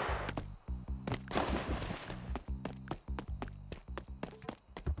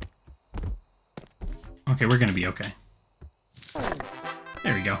 Okay, we're gonna be okay.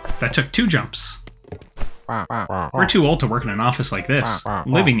 There we go. That took 2 jumps. We're too old to work in an office like this.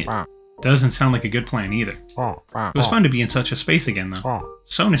 Living it doesn't sound like a good plan either. It was fun to be in such a space again, though.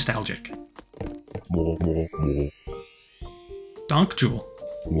 So nostalgic. Donk Jewel.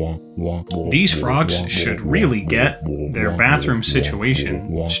 These frogs should really get their bathroom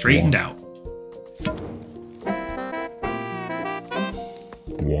situation straightened out.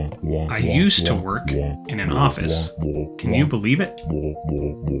 I used to work in an office. Can you believe it?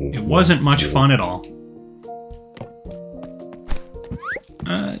 It wasn't much fun at all.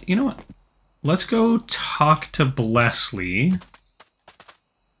 You know what? Let's go talk to Blessley.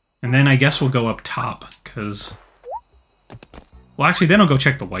 And then I guess we'll go up top, because Well, actually, then I'll go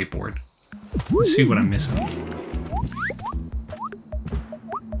check the whiteboard. Let's see what I'm missing.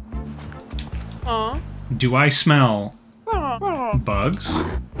 Do I smell bugs?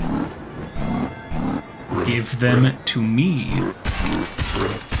 Give them to me.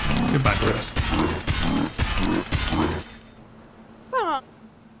 Goodbye, bugs.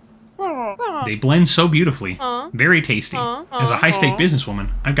 They blend so beautifully. Very tasty. As a high-stake businesswoman,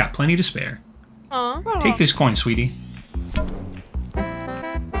 I've got plenty to spare. Take this coin, sweetie.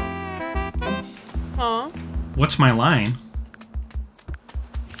 What's my line?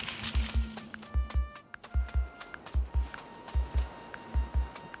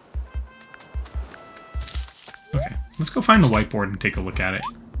 Okay, let's go find the whiteboard and take a look at it.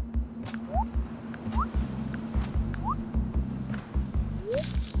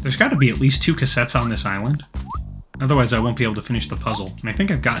 There's got to be at least 2 cassettes on this island. Otherwise, I won't be able to finish the puzzle. And I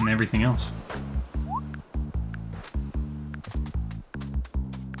think I've gotten everything else.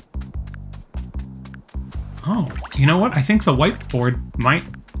 Oh, you know what? I think the whiteboard might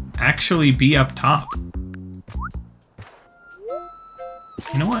actually be up top.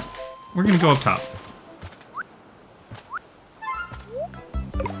 You know what? We're going to go up top.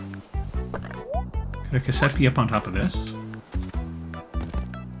 Could a cassette be up on top of this?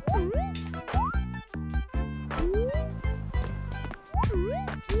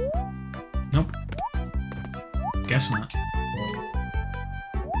 Nope. Guess not.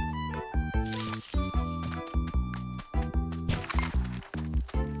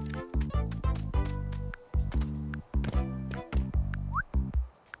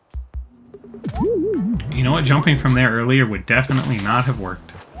 You know what? Jumping from there earlier would definitely not have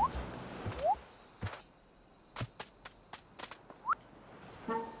worked.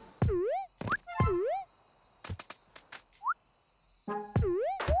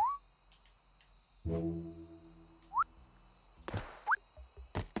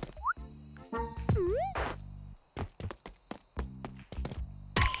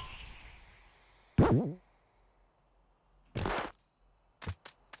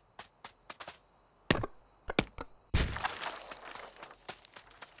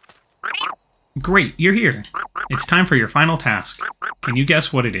 Great, you're here. It's time for your final task. Can you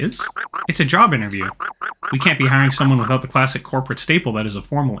guess what it is? It's a job interview. We can't be hiring someone without the classic corporate staple that is a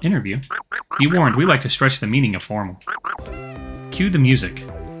formal interview. Be warned, we like to stretch the meaning of formal. Cue the music.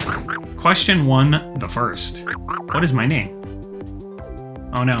 Question 1, the first. What is my name?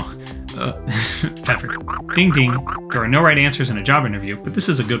 Oh no. Pepper. Ding ding. There are no right answers in a job interview, but this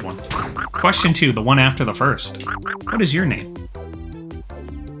is a good one. Question 2, the one after the first. What is your name?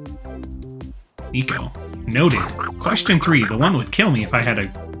 Niko. Noted. Question 3, the one that would kill me if I had a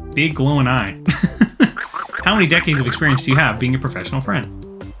big glowing eye. How many decades of experience do you have being a professional friend?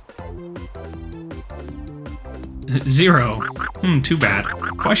 0. Too bad.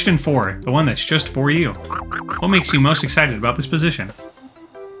 Question 4, the one that's just for you. What makes you most excited about this position?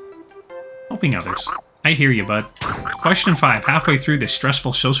 Helping others. I hear you, bud. Question 5, halfway through this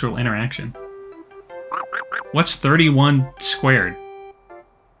stressful social interaction. What's 31 squared?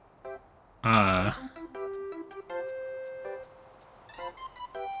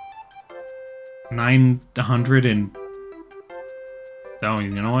 900 and... Oh, you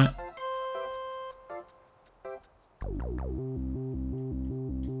know what?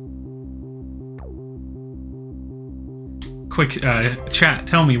 Quick, chat,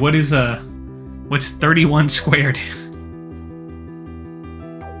 tell me, what is, what's 31 squared?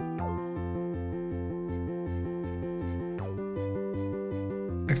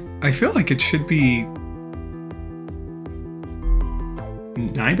 I feel like it should be...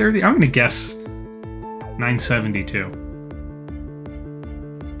 neither of the... I'm gonna guess 972.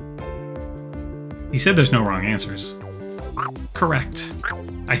 He said there's no wrong answers. Correct.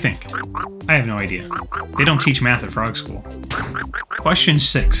 I think. I have no idea. They don't teach math at Frog School. Question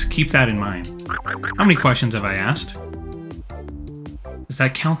 6. Keep that in mind. How many questions have I asked? Does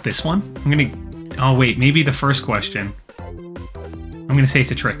that count this one? I'm gonna... oh wait, maybe the first question. I'm gonna say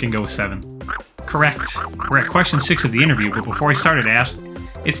it's a trick and go with 7. Correct. We're at question 6 of the interview, but before I started, I asked,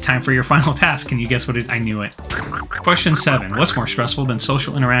 it's time for your final task. Can you guess what it is? I knew it. Question 7. What's more stressful than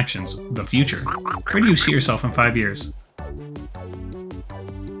social interactions? The future. Where do you see yourself in 5 years?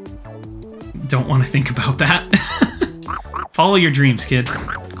 Don't want to think about that. Follow your dreams, kid.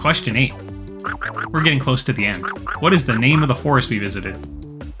 Question 8. We're getting close to the end. What is the name of the forest we visited?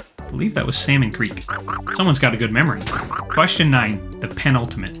 I believe that was Salmon Creek. Someone's got a good memory. Question 9. The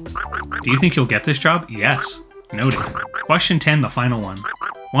penultimate. Do you think you'll get this job? Yes. Noted. Question 10, the final one.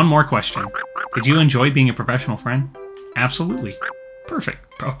 One more question. Did you enjoy being a professional friend? Absolutely. Perfect.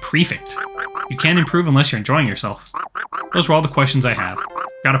 Prefect. You can't improve unless you're enjoying yourself. Those were all the questions I had.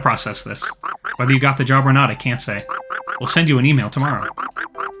 Gotta process this. Whether you got the job or not, I can't say. We'll send you an email tomorrow.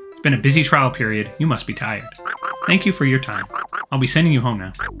 It's been a busy trial period. You must be tired. Thank you for your time. I'll be sending you home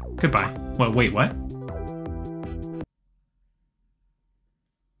now. Goodbye. Wait, what?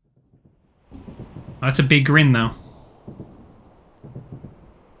 That's a big grin, though.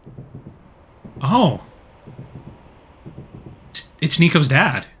 Oh. It's Niko's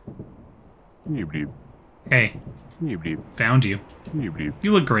dad. Hey. Found you.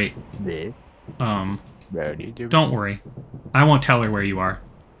 You look great. Don't worry. I won't tell her where you are.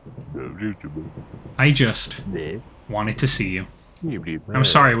 I just wanted to see you. I'm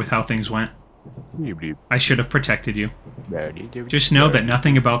sorry with how things went. I should have protected you. Just know that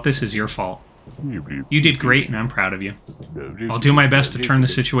nothing about this is your fault. You did great and I'm proud of you. I'll do my best to turn the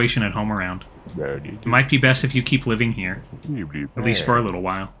situation at home around. It might be best if you keep living here. At least for a little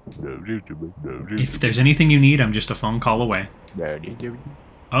while. If there's anything you need, I'm just a phone call away.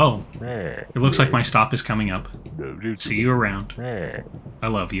 Oh, it looks like my stop is coming up. See you around. I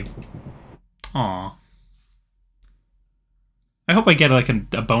love you. Aw. I hope I get like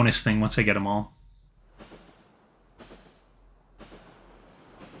a bonus thing once I get them all.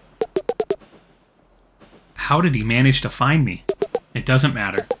 How did he manage to find me? It doesn't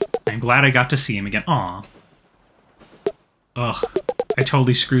matter. I'm glad I got to see him again. Aw. Ugh. I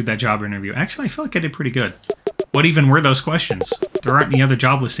totally screwed that job interview. Actually, I feel like I did pretty good. What even were those questions? There aren't any other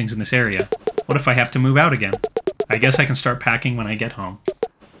job listings in this area. What if I have to move out again? I guess I can start packing when I get home.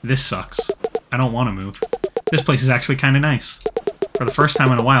 This sucks. I don't want to move. This place is actually kind of nice. For the first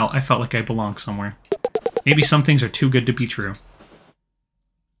time in a while, I felt like I belonged somewhere. Maybe some things are too good to be true.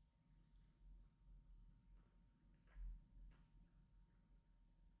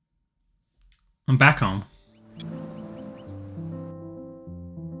 I'm back home.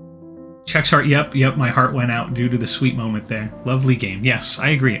 Checks heart, yep, my heart went out due to the sweet moment there. Lovely game. Yes, I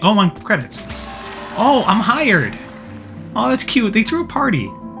agree. Oh, I'm on credits. Oh, I'm hired! Oh, that's cute. They threw a party.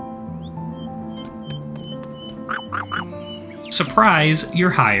 Surprise, you're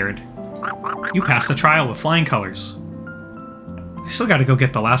hired. You passed the trial with flying colors. I still gotta go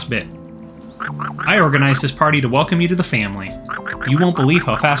get the last bit. I organized this party to welcome you to the family. You won't believe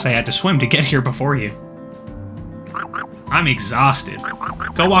how fast I had to swim to get here before you. I'm exhausted.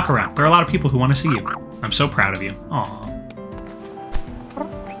 Go walk around. There are a lot of people who want to see you. I'm so proud of you. Aww.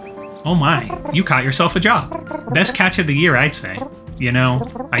 Oh my, you caught yourself a job. Best catch of the year, I'd say. You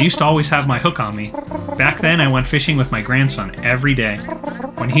know, I used to always have my hook on me. Back then, I went fishing with my grandson every day.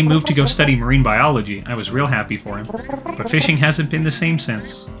 When he moved to go study marine biology, I was real happy for him. But fishing hasn't been the same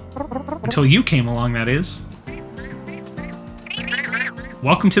since. Until you came along, that is.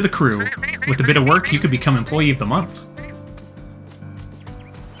 Welcome to the crew. With a bit of work, you could become Employee of the Month.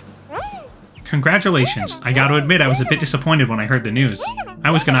 Congratulations. I gotta admit I was a bit disappointed when I heard the news.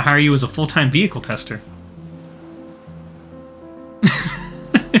 I was gonna hire you as a full-time vehicle tester.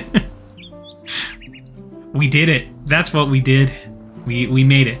 We did it. That's what we did. We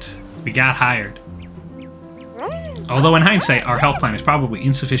made it. We got hired. Although in hindsight, our health plan is probably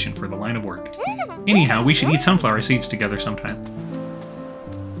insufficient for the line of work. Anyhow, we should eat sunflower seeds together sometime.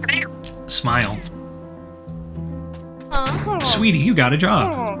 Smile. Sweetie, you got a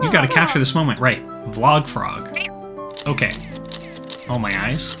job. You gotta capture this moment right. Vlog frog. Okay. Oh, my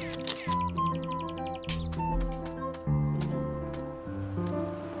eyes.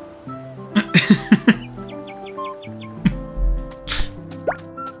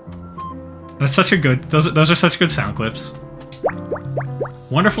 That's such a good... Those are such good sound clips.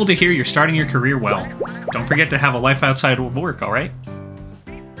 Wonderful to hear you're starting your career well. Don't forget to have a life outside of work, alright?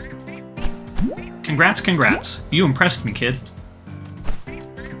 Congrats. You impressed me, kid.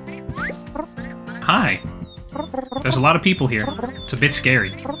 Hi. There's a lot of people here. It's a bit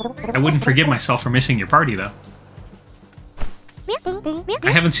scary. I wouldn't forgive myself for missing your party, though.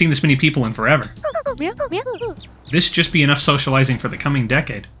 I haven't seen this many people in forever. This just be enough socializing for the coming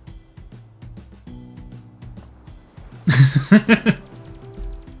decade.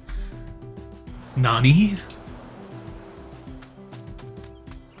 Nani?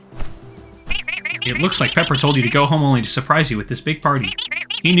 It looks like Pepper told you to go home only to surprise you with this big party.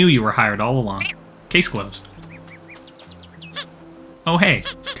 He knew you were hired all along. Case closed. Oh hey,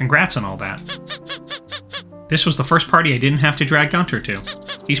 congrats on all that. This was the first party I didn't have to drag Gunter to.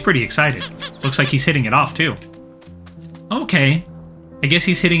 He's pretty excited. Looks like he's hitting it off too. Okay. I guess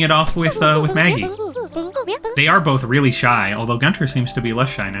he's hitting it off with Maggie. They are both really shy, although Gunter seems to be less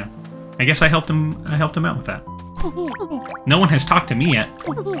shy now. I guess I helped him out with that. No one has talked to me yet.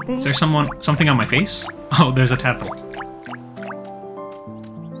 Is there something on my face? Oh, there's a tadpole.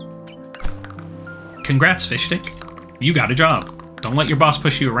 Congrats, Fish Stick. You got a job. Don't let your boss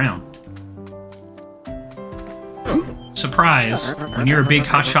push you around. Surprise! When you're a big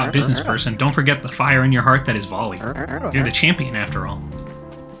hotshot business person, don't forget the fire in your heart that is volley. You're the champion after all.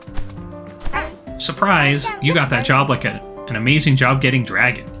 Surprise! You got that job like an amazing job getting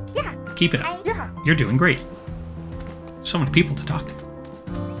dragon. Keep it up. You're doing great. So many people to talk to.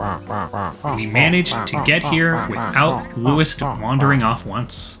 We managed to get here without Lewis wandering off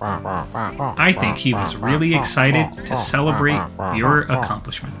once. I think he was really excited to celebrate your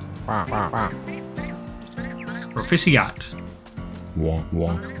accomplishment. Proficiat.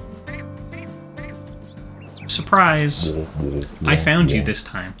 Surprise! I found you this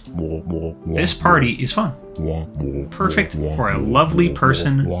time. This party is fun. Perfect for a lovely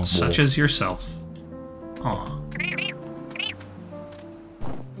person such as yourself. Aw.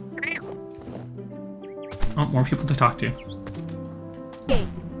 Oh, more people to talk to.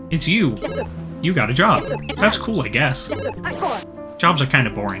 It's you. You got a job. That's cool, I guess. Jobs are kind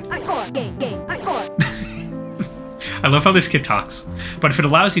of boring. I love how this kid talks. But if it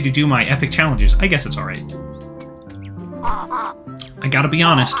allows you to do my epic challenges, I guess it's alright. I gotta be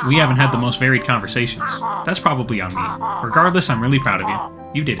honest, we haven't had the most varied conversations. That's probably on me. Regardless, I'm really proud of you.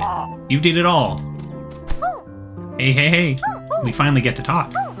 You did it. You did it all. Hey, hey, hey. We finally get to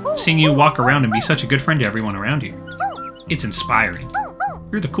talk. Seeing you walk around and be such a good friend to everyone around you. It's inspiring.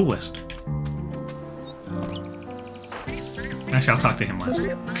 You're the coolest. Actually, I'll talk to him last.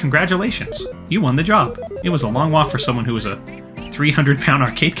 Congratulations. You won the job. It was a long walk for someone who was a 300-pound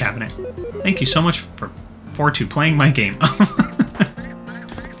arcade cabinet. Thank you so much for playing my game.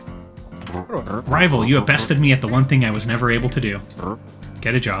 Rival, you have bested me at the one thing I was never able to do.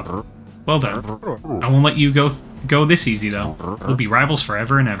 Get a job. Well done. I won't let you go this easy, though. We'll be rivals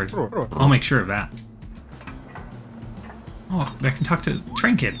forever and ever. I'll make sure of that. Oh, I can talk to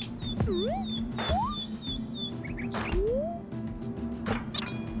Train Kid.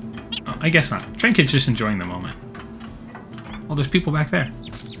 Oh, I guess not. Train Kid's just enjoying the moment. Oh, there's people back there.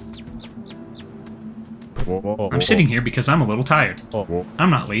 I'm sitting here because I'm a little tired. I'm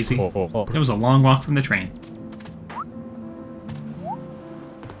not lazy. It was a long walk from the train.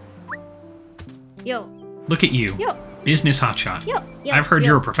 Yo. Look at you. Yo. Business hotshot. Yo. Yo. I've heard Yo.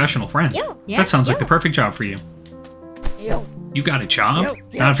 you're a professional friend. Yo. Yeah. That sounds like Yo. the perfect job for you. Yo. You got a job? Yo.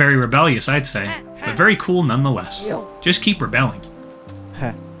 Yo. Not very rebellious, I'd say, but very cool nonetheless. Yo. Just keep rebelling.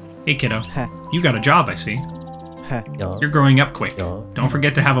 Hey, kiddo. You got a job, I see. You're growing up quick. Don't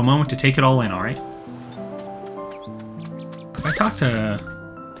forget to have a moment to take it all in, alright? Have I talked to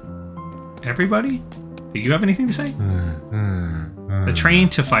everybody? Do you have anything to say? The train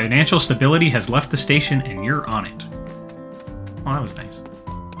to financial stability has left the station and you're on it. Oh, that was nice.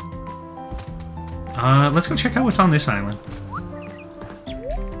 Let's go check out what's on this island.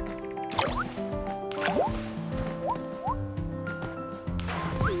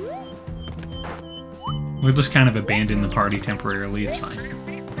 We'll just kind of abandon the party temporarily, it's fine.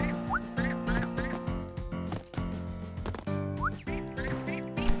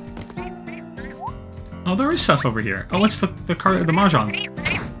 Oh, there is stuff over here. Oh, what's the mahjong?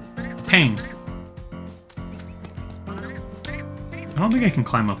 Pang. I don't think I can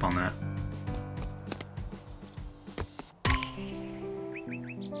climb up on that.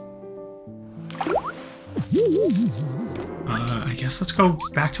 I guess let's go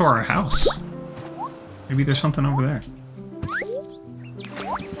back to our house. Maybe there's something over there.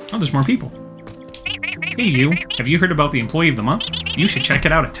 Oh, there's more people. Hey, you. Have you heard about the Employee of the Month? You should check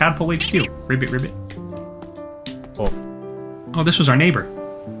it out at Tadpole HQ. Ribbit, ribbit. Oh, this was our neighbor.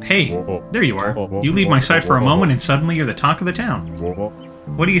 Hey, there you are. You leave my sight for a moment and suddenly you're the talk of the town.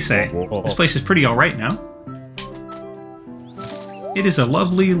 What do you say? This place is pretty alright now. It is a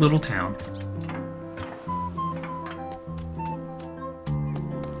lovely little town.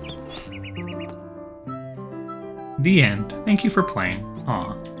 The end. Thank you for playing.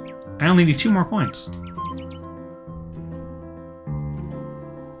 Aw. I only need 2 more points.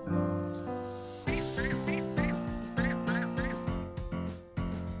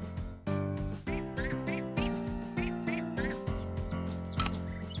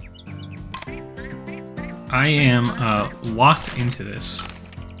 I am locked into this.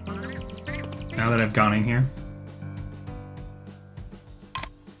 Now that I've gone in here.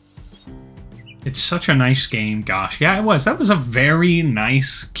 It's such a nice game. Gosh, yeah, it was. That was a very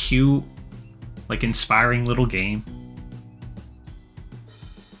nice, cute, like, inspiring little game.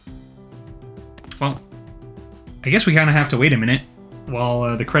 Well, I guess we kind of have to wait a minute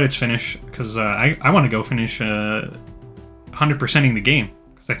while the credits finish, because I want to go finish 100%ing the game,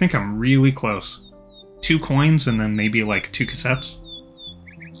 because I think I'm really close. 2 coins and then maybe, like, 2 cassettes.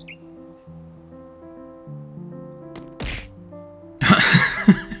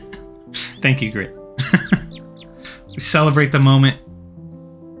 Thank you, Grit. We celebrate the moment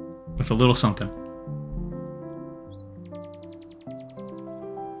with a little something.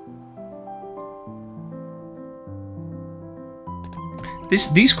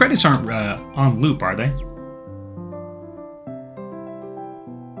 These credits aren't on loop, are they?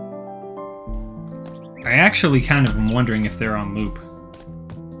 I actually kind of am wondering if they're on loop.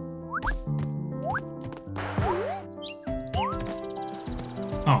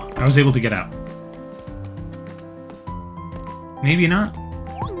 Oh, I was able to get out. Maybe not.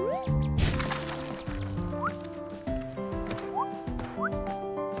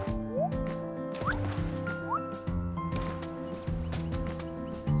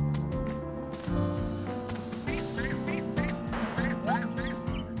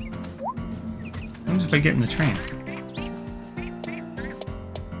 What if I get in the train?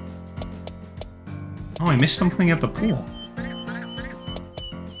 Oh, I missed something at the pool.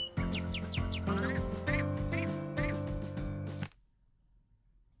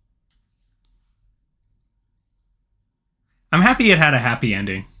 I'm happy it had a happy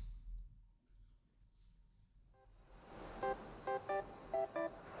ending.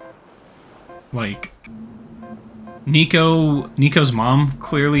 Like, Niko's mom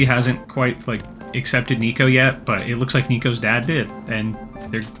clearly hasn't quite, like, accepted Niko yet, but it looks like Niko's dad did, and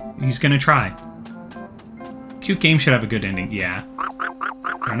he's gonna try. Cute game should have a good ending. Yeah.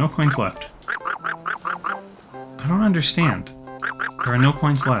 There are no coins left. I don't understand. There are no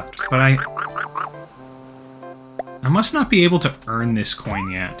coins left, but I must not be able to earn this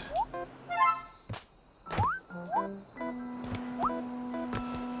coin yet.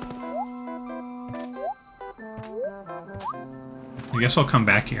 I guess I'll come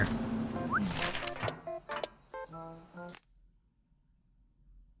back here.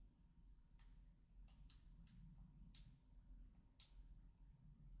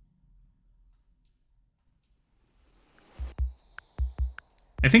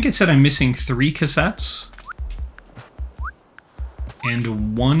 I think it said I'm missing 3 cassettes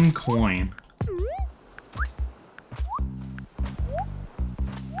and 1 coin.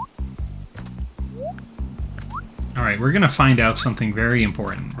 Alright, we're gonna find out something very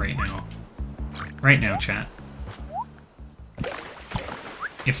important right now. Right now, chat.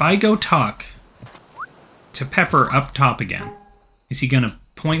 If I go talk to Pepper up top again, is he gonna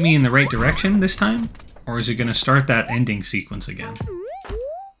point me in the right direction this time? Or is it gonna start that ending sequence again?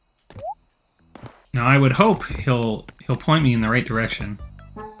 Now, I would hope he'll point me in the right direction.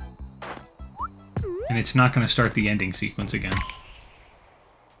 And it's not going to start the ending sequence again.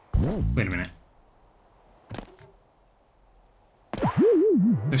 Wait a minute.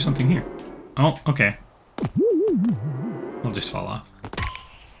 There's something here. Oh, okay. I'll just fall off.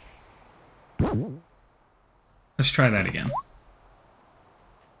 Let's try that again.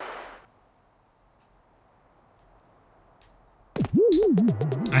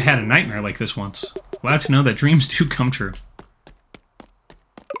 I had a nightmare like this once. Glad to know that dreams do come true.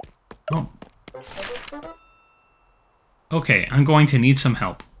 Oh. Okay, I'm going to need some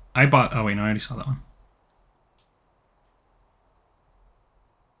help. I bought... Oh, wait, no, I already saw that one.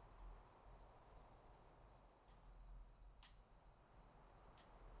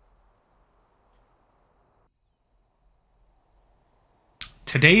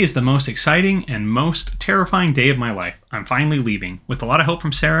 Today is the most exciting and most terrifying day of my life. I'm finally leaving. With a lot of help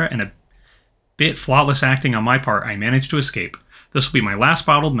from Sarah and a bit flawless acting on my part, I managed to escape. This will be my last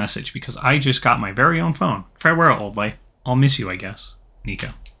bottled message because I just got my very own phone. Farewell, old lady. I'll miss you, I guess.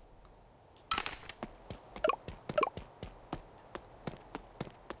 Niko.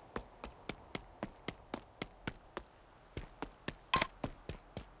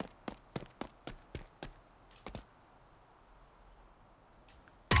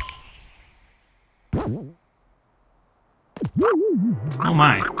 Oh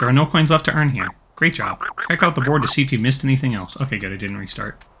my, there are no coins left to earn here. Great job. Check out the board to see if you missed anything else. Okay, good, I didn't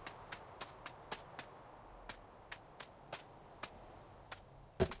restart.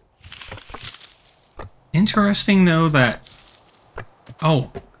 Interesting, though, that...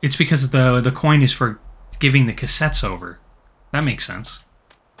 Oh, it's because the coin is for giving the cassettes over. That makes sense.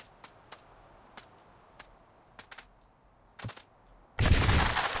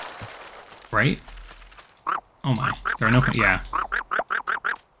 Right? Oh my, there are no... Yeah.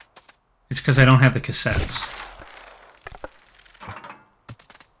 It's because I don't have the cassettes.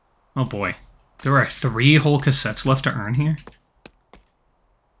 Oh boy. There are 3 whole cassettes left to earn here?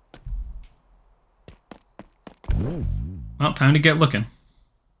 Well, time to get looking.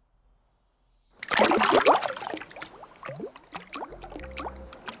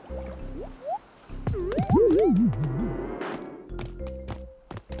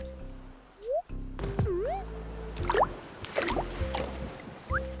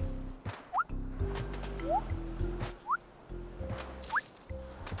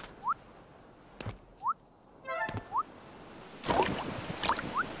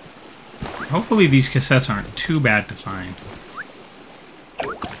 Hopefully these cassettes aren't too bad to find.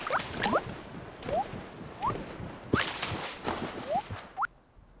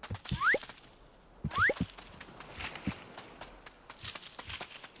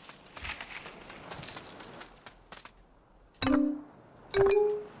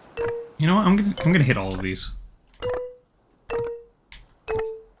 You know what? I'm gonna hit all of these.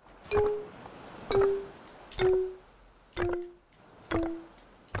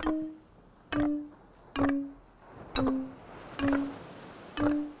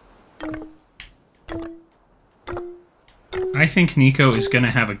 I think Niko is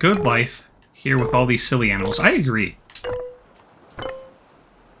gonna have a good life here with all these silly animals. I agree.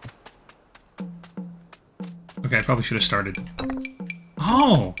 Okay, I probably should have started.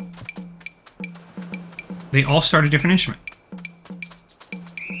 Oh! They all start a different instrument.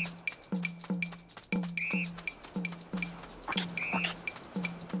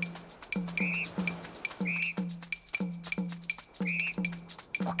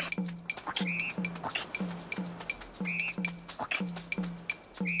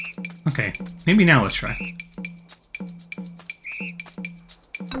 Okay, maybe now let's try.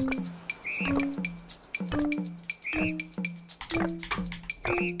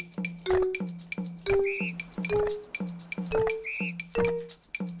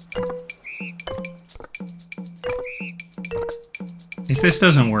 If this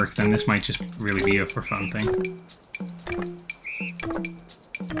doesn't work, then this might just really be a for fun thing.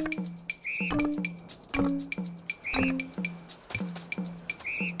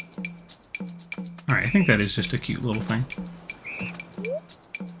 Alright, I think that is just a cute little thing.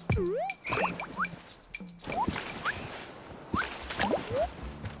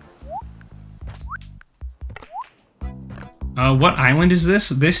 What island is this?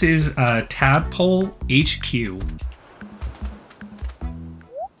 This is Tadpole HQ.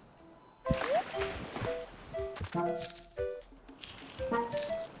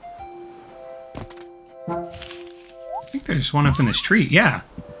 I think there's one up in this tree. Yeah.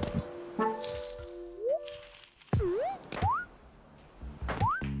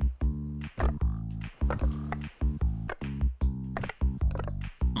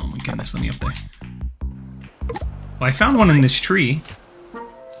 Oh my goodness, let me up there. Well, I found one in this tree.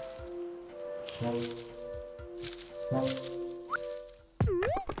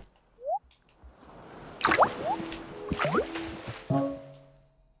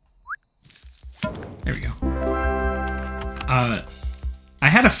 There we go. I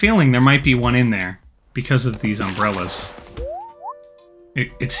had a feeling there might be one in there because of these umbrellas.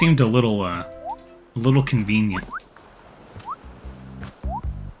 It seemed a little convenient.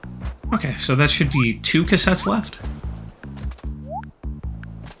 Okay, so that should be 2 cassettes left.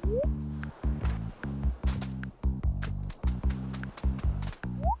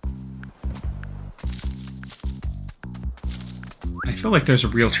 I feel like there's a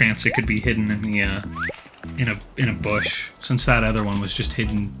real chance it could be hidden in the in a bush, since that other one was just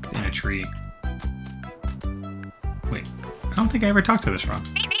hidden in a tree. Wait, I don't think I ever talked to this rock.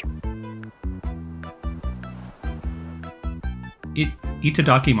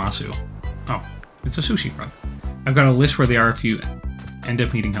 Itadaki Masu. Oh, it's a sushi frog. I've got a list where they are if you end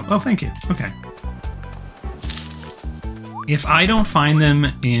up needing help. Oh, thank you. Okay. If I don't find them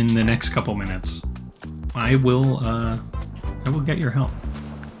in the next couple minutes, I will get your help.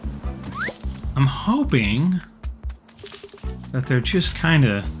 I'm hoping that they're just kind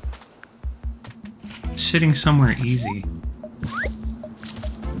of sitting somewhere easy.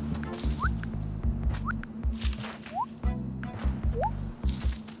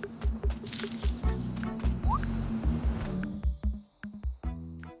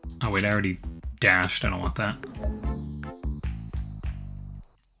 Oh wait, I already dashed. I don't want that.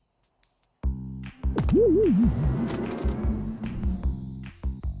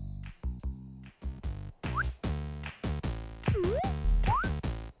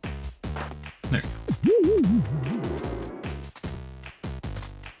 There you go.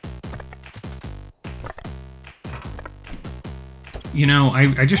 You know,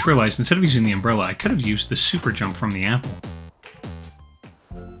 I just realized instead of using the umbrella, I could have used the super jump from the apple.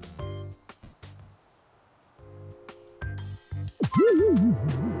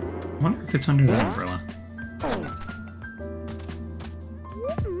 I wonder if it's under the umbrella.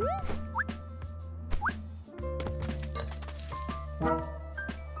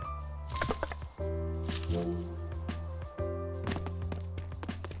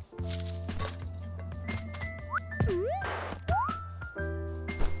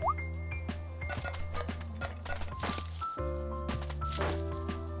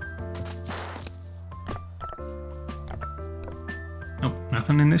 Nope,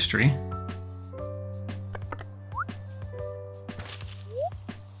 nothing in this tree.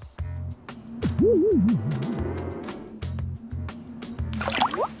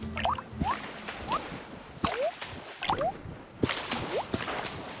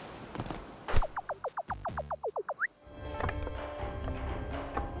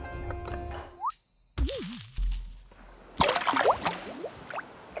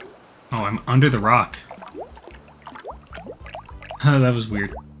 I'm under the rock. That was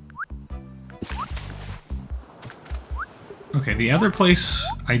weird. Okay, the other place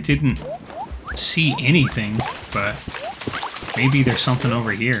I didn't see anything, but maybe there's something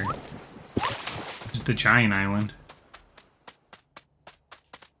over here. There's the giant island.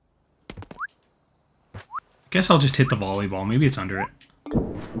 Guess I'll just hit the volleyball. Maybe it's under it.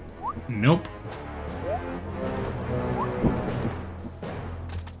 Nope.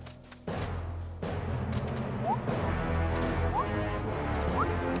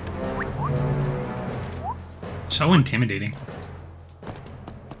 So intimidating.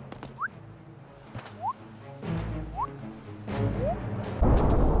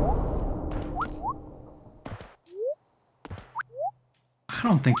 I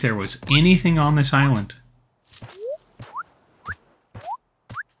don't think there was anything on this island.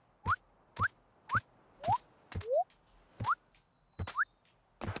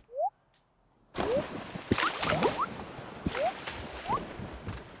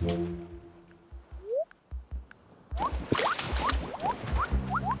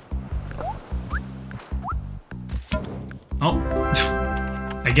 Oh,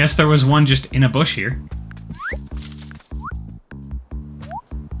 I guess there was one just in a bush here.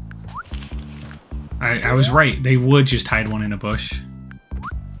 I was right, they would just hide one in a bush.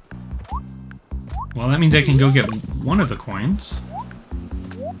 Well, that means I can go get one of the coins.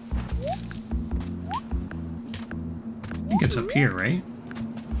 I think it's up here, right?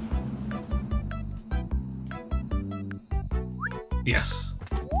 Yes.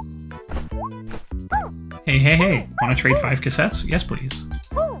 Hey, hey, hey. Want to trade 5 cassettes? Yes, please.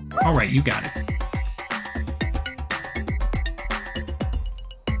 Alright, you got it.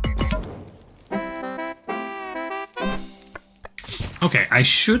 Okay, I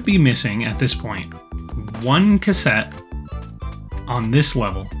should be missing, at this point, 1 cassette on this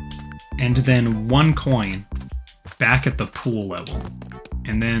level, and then 1 coin back at the pool level.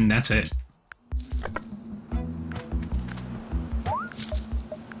 And then that's it.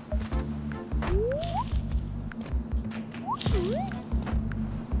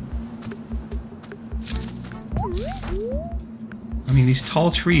 I mean, these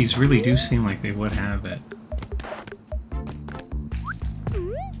tall trees really do seem like they would have it.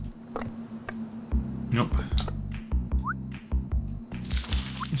 Nope.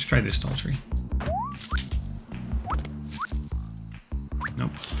 Let's try this tall tree.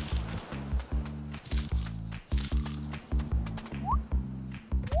 Nope.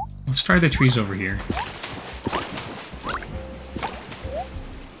 Let's try the trees over here.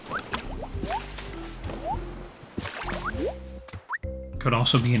 Could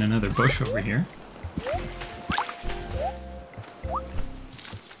also be in another bush over here.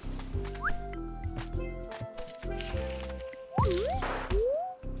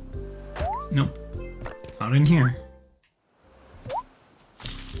 Nope. Not in here.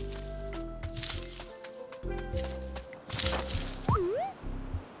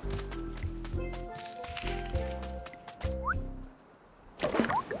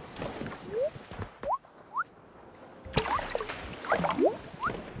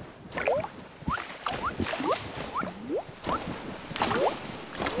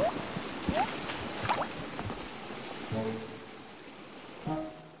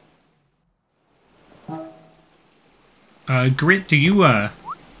 Grit, do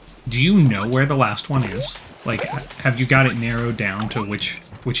you know where the last one is? Like, have you got it narrowed down to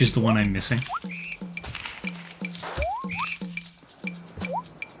which is the one I'm missing?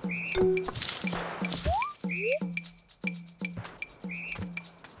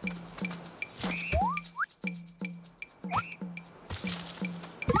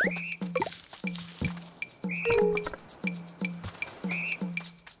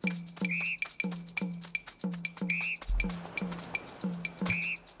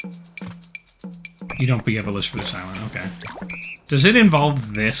 You don't be able to list for this island, okay. Does it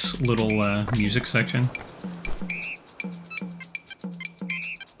involve this little music section?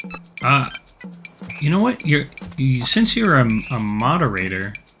 You know what? Since you're a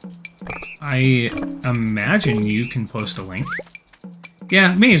moderator, I imagine you can post a link.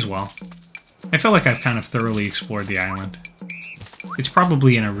 Yeah, may as well. I feel like I've kind of thoroughly explored the island. It's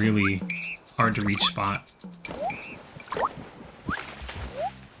probably in a really hard to reach spot.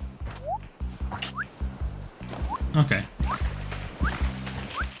 Okay.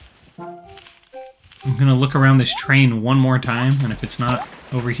 I'm gonna look around this train one more time, and if it's not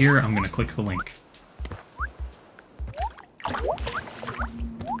over here, I'm gonna click the link.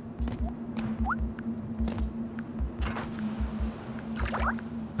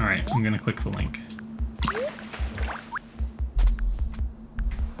 Alright, I'm gonna click the link.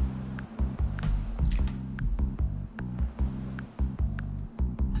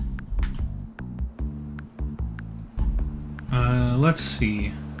 let's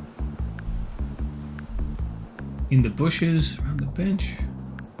see. In the bushes, around the bench.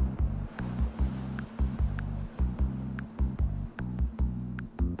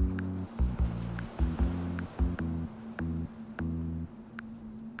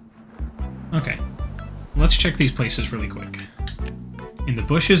 Okay, let's check these places really quick. In the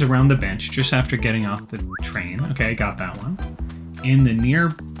bushes around the bench, just after getting off the train. Okay, I got that one. In the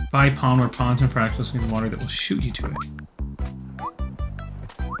nearby pond where ponds and fractals in water that will shoot you to it.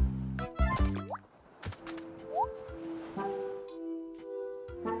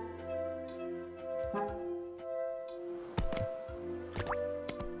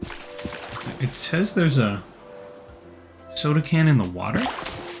 It says there's a soda can in the water?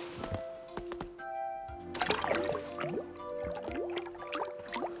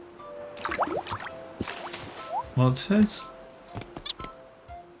 Well, it says...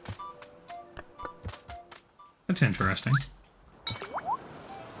 That's interesting.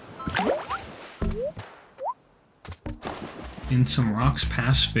 In some rocks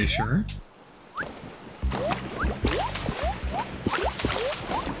past fissure.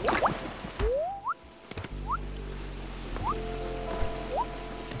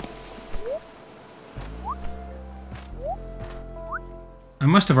 I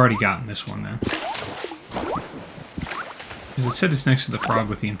must have already gotten this one then. Because it said it's next to the frog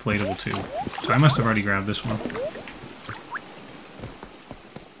with the inflatable tube. So I must have already grabbed this one.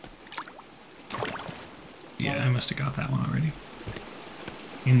 Yeah, I must have got that one already.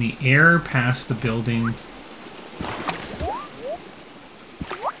 In the air past the building.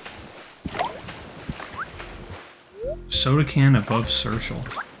 Soda can above Sertial.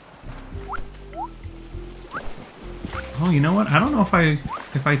 Oh, you know what? I don't know if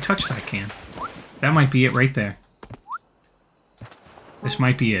I touch that can. That might be it right there. This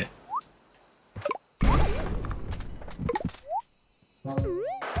might be it.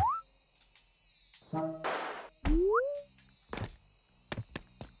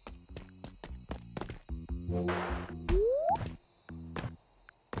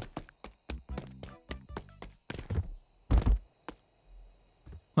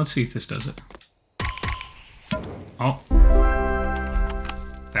 Let's see if this does it. Oh.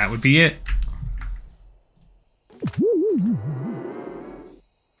 That would be it.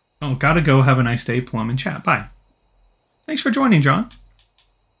 Oh, gotta go. Have a nice day, Plum, and chat. Bye. Thanks for joining, John.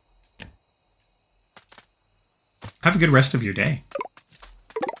 Have a good rest of your day.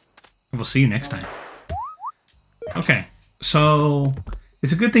 We'll see you next time. Okay, so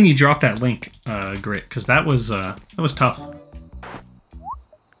it's a good thing you dropped that link, Grit, because that was tough.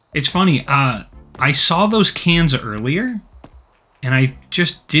 It's funny. I saw those cans earlier, and I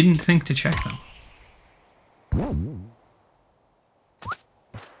just didn't think to check them.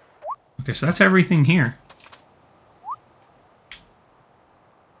 Okay, so that's everything here.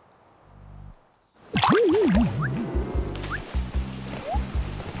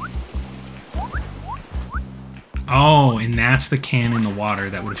 Oh, and that's the can in the water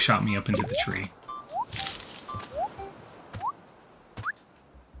that would have shot me up into the tree.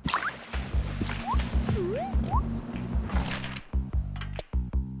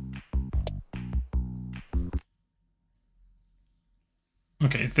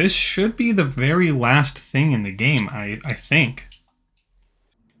 Okay, this should be the very last thing in the game, I think.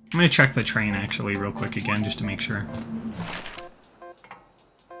 I'm gonna check the train, actually, real quick again, just to make sure.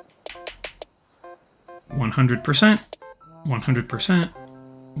 100%, 100%,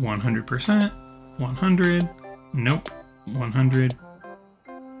 100%, 100, nope, 100,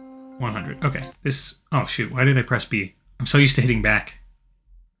 100. Okay, this... Oh, shoot, why did I press B? I'm so used to hitting back.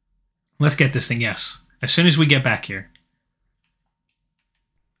 Let's get this thing, yes. As soon as we get back here.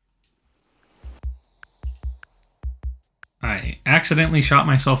 I accidentally shot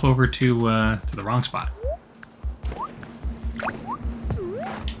myself over to the wrong spot.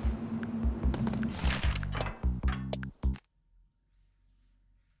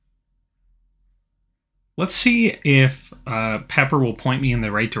 Let's see if Pepper will point me in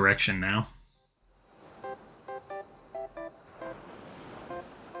the right direction now.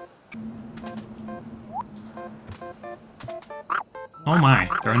 Oh my,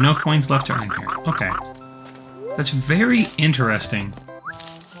 there are no coins left to earn here. Okay. That's very interesting.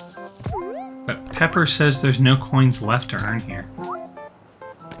 But Pepper says there's no coins left to earn here.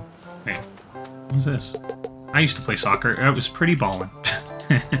 Wait, what's this? I used to play soccer. It was pretty ballin'.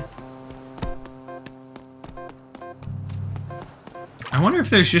 I wonder if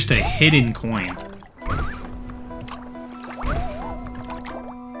there's just a hidden coin.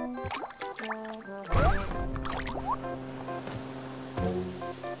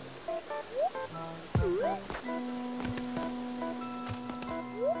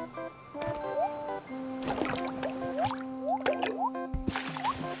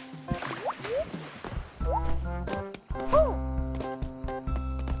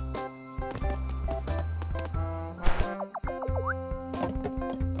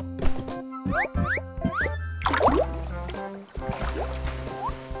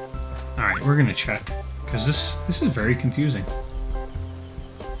 Alright, we're gonna check. Because this is very confusing.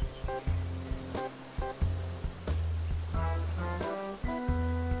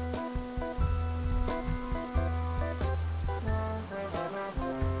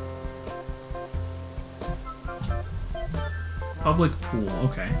 Public pool,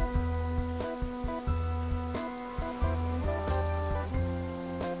 okay.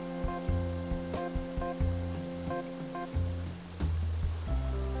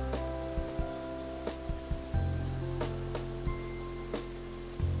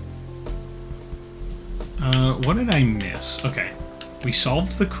 What did I miss? Okay. We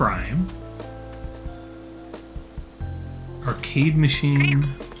solved the crime. Arcade machine.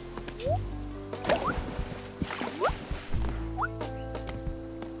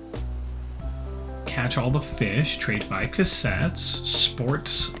 Catch all the fish. Trade 5 cassettes.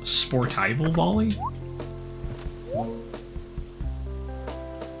 Sportival volley.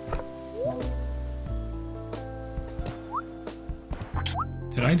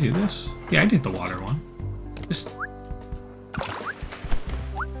 Did I do this? Yeah, I did the water one. Just...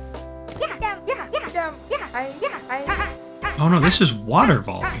 Oh no, this is water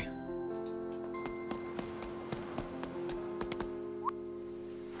volley.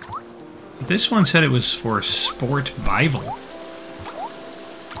 This one said it was for Sportival.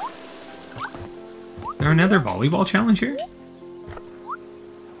 Is there another volleyball challenge here?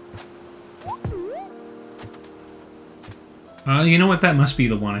 You know what? That must be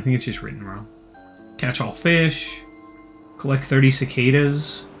the one. I think it's just written wrong. Catch all fish. Collect 30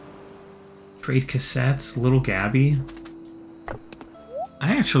 cicadas. Trade cassettes. Little Gabby.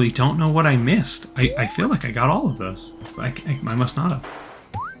 I actually don't know what I missed. I feel like I got all of those. I must not have.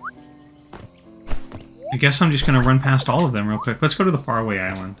 I guess I'm just going to run past all of them real quick. Let's go to the faraway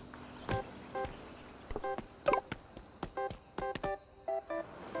island.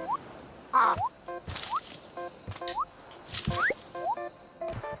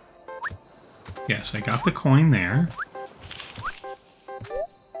 Yes, I got the coin there.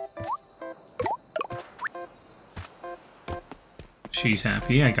 She's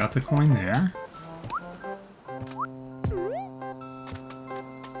happy. I got the coin there.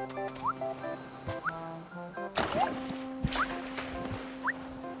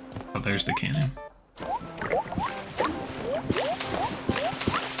 Oh, there's the cannon.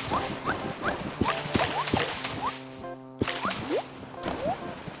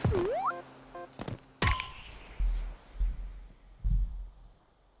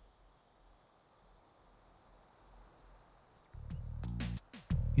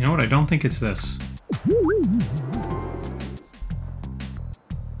 You know what? I don't think it's this.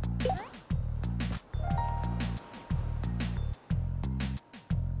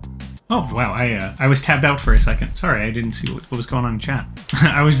 Oh, wow. I was tabbed out for a second. Sorry, I didn't see what was going on in chat.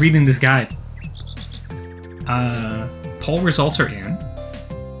 I was reading this guide. Poll results are in.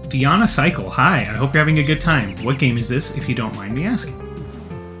 Fiona Cycle, hi. I hope you're having a good time. What game is this, if you don't mind me asking?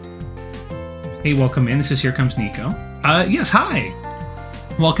 Hey, welcome in. This is Here Comes Niko. Yes, hi.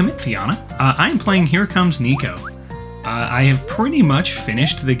 Welcome in, Fiona. I'm playing Here Comes Niko. I have pretty much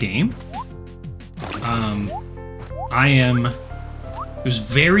finished the game. It was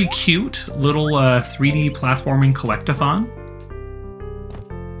very cute, little 3D platforming collectathon.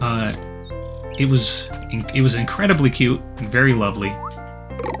 It was incredibly cute and very lovely.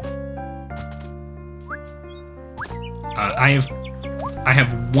 I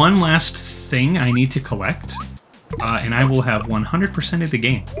have one last thing I need to collect. And I will have 100% of the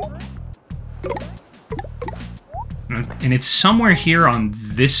game. And it's somewhere here on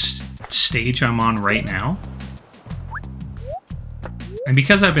this stage I'm on right now. And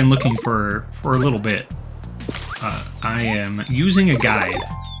because I've been looking for a little bit, I am using a guide.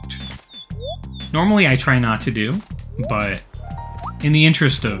 Normally I try not to do, but in the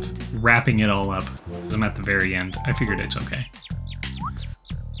interest of wrapping it all up, because I'm at the very end, I figured it's okay.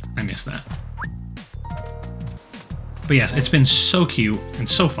 I missed that. But yes, it's been so cute and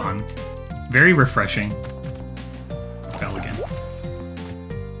so fun. Very refreshing. Fell again.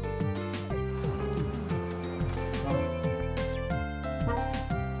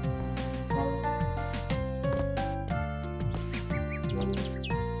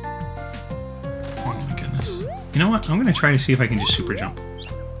 Oh my goodness. You know what? I'm going to try to see if I can just super jump.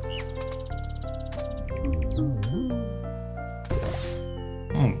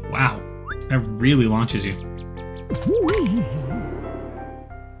 Oh, wow. That really launches you.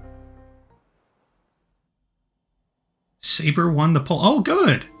 Saber won the poll. Oh,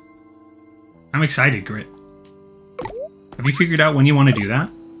 good! I'm excited, Grit. Have you figured out when you want to do that?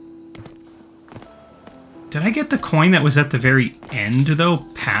 Did I get the coin that was at the very end, though,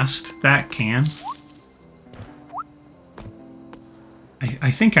 past that can?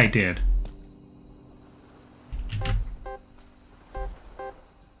 I think I did.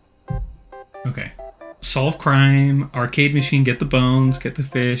 Okay. Solve crime, arcade machine, get the bones, get the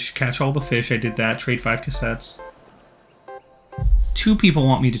fish, catch all the fish. I did that. Trade 5 cassettes. 2 people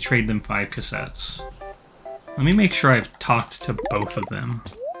want me to trade them 5 cassettes. Let me make sure I've talked to both of them.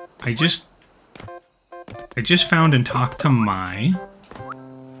 I just found and talked to Mai.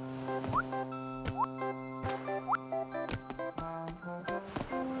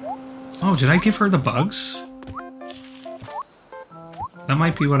 Oh, did I give her the bugs? That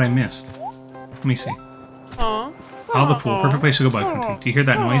might be what I missed. Let me see. Oh, the pool. Perfect place to go bug hunting. Do you hear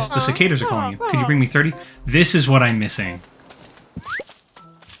that noise? The cicadas are calling you. Could you bring me 30? This is what I'm missing.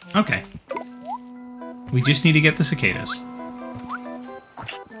 Okay. We just need to get the cicadas.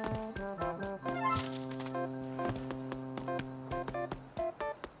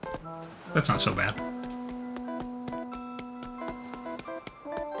 That's not so bad.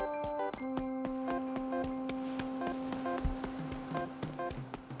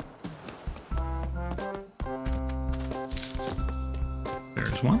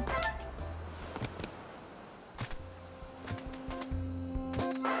 There's one.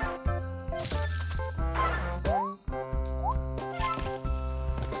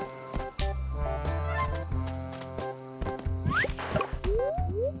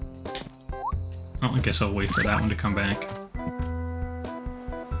 Oh, I guess I'll wait for that one to come back.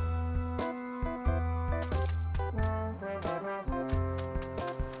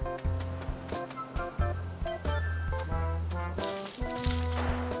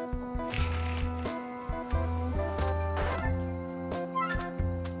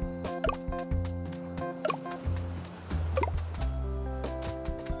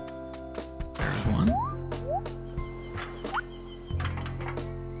 There's one.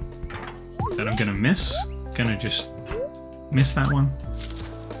 That I'm gonna miss. Gonna just miss that one.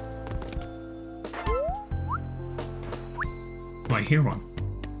 Oh, I hear one.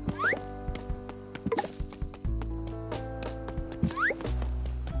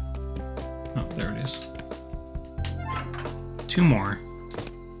 Oh, there it is. 2 more.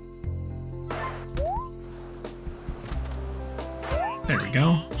 There we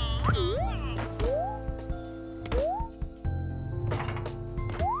go.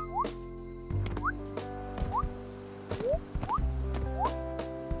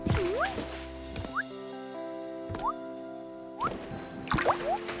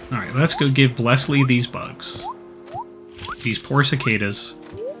 Alright, let's go give Blessley these bugs. These poor cicadas.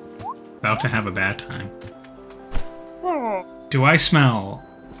 About to have a bad time. Do I smell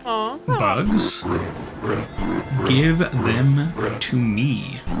bugs? Give them to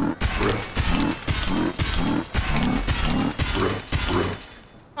me.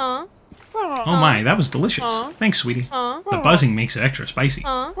 Oh my, that was delicious. Thanks, sweetie. The buzzing makes it extra spicy.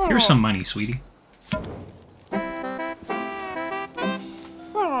 Here's some money, sweetie.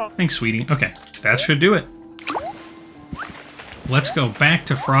 Thanks, sweetie. Okay, that should do it. Let's go back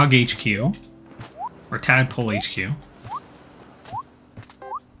to Frog HQ, or Tadpole HQ,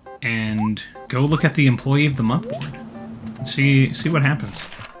 and go look at the Employee of the Month board. And see what happens.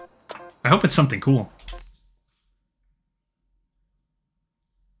 I hope it's something cool.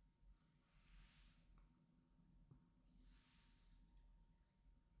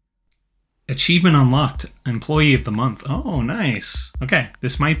 Achievement unlocked. Employee of the Month. Oh, nice. Okay,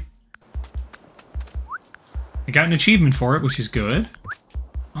 this might... I got an achievement for it, which is good.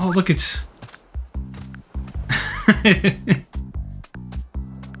 Oh, look, it's...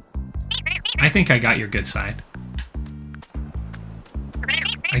 I think I got your good side.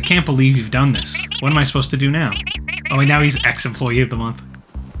 I can't believe you've done this. What am I supposed to do now? Oh, and now he's ex-employee of the month.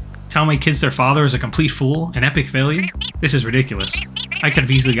 Tell my kids their father is a complete fool, an epic failure? This is ridiculous. I could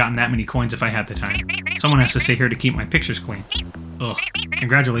have easily gotten that many coins if I had the time. Someone has to stay here to keep my pictures clean. Ugh.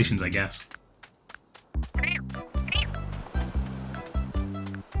 Congratulations, I guess.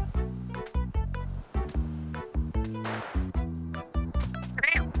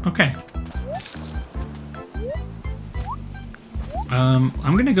 Okay.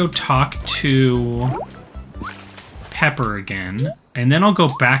 I'm gonna go talk to Pepper again, and then I'll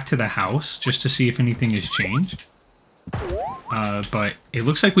go back to the house just to see if anything has changed. But it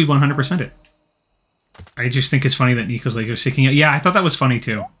looks like we 100%'d it. I just think it's funny that Niko's legs are sticking out. Yeah, I thought that was funny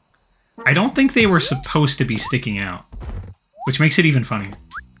too. I don't think they were supposed to be sticking out, which makes it even funnier.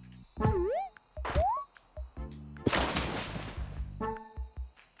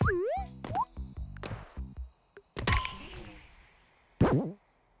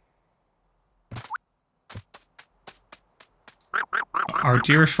 Our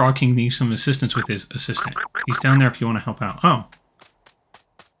dearest Frog King needs some assistance with his assistant. He's down there if you want to help out. Oh.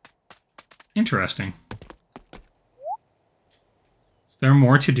 Interesting. Is there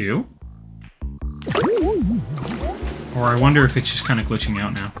more to do? Or I wonder if it's just kind of glitching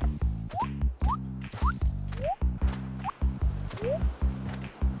out now.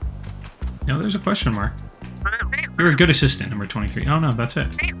 No, there's a question mark. You're a good assistant, number 23. Oh no, that's it.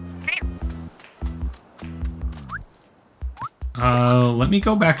 Let me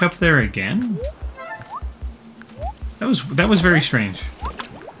go back up there again. That was very strange.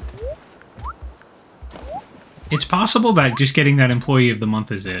 It's possible that just getting that employee of the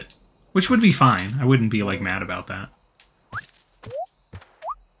month is it, which would be fine. I wouldn't be like mad about that.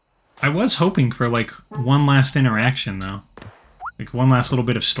 I was hoping for like one last interaction though, like one last little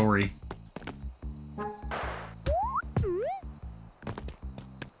bit of story.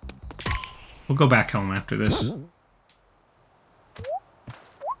 We'll go back home after this.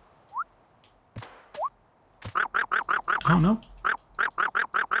 Oh, no.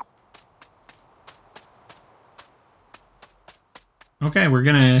 Okay, we're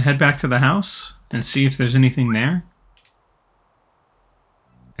gonna head back to the house and see if there's anything there.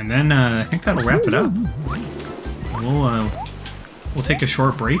 And then I think that'll wrap it up. We'll take a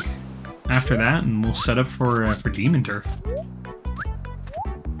short break after that, and we'll set up for Demon Turf,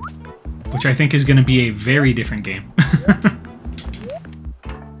 which I think is going to be a very different game.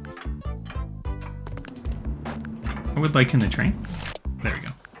 I would like in the train. There we go.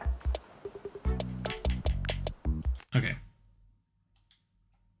 Okay.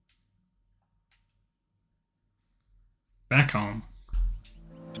 Back home.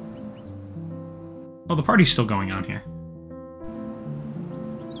 Oh, the party's still going on here.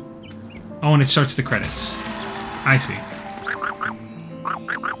 Oh, and it starts the credits. I see.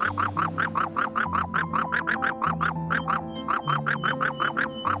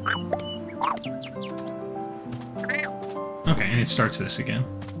 Okay, and it starts this again.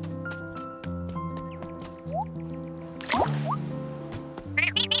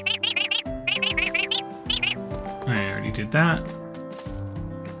 I already did that.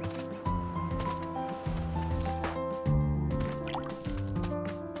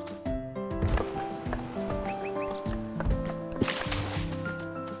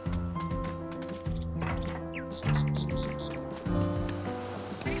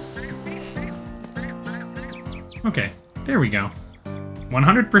 Okay, there we go.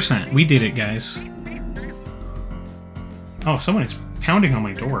 100%. We did it, guys. Oh, someone is pounding on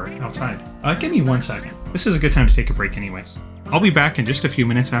my door outside. Give me 1 second. This is a good time to take a break anyways. I'll be back in just a few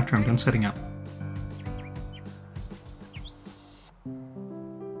minutes after I'm done setting up.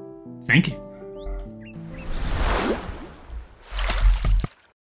 Thank you.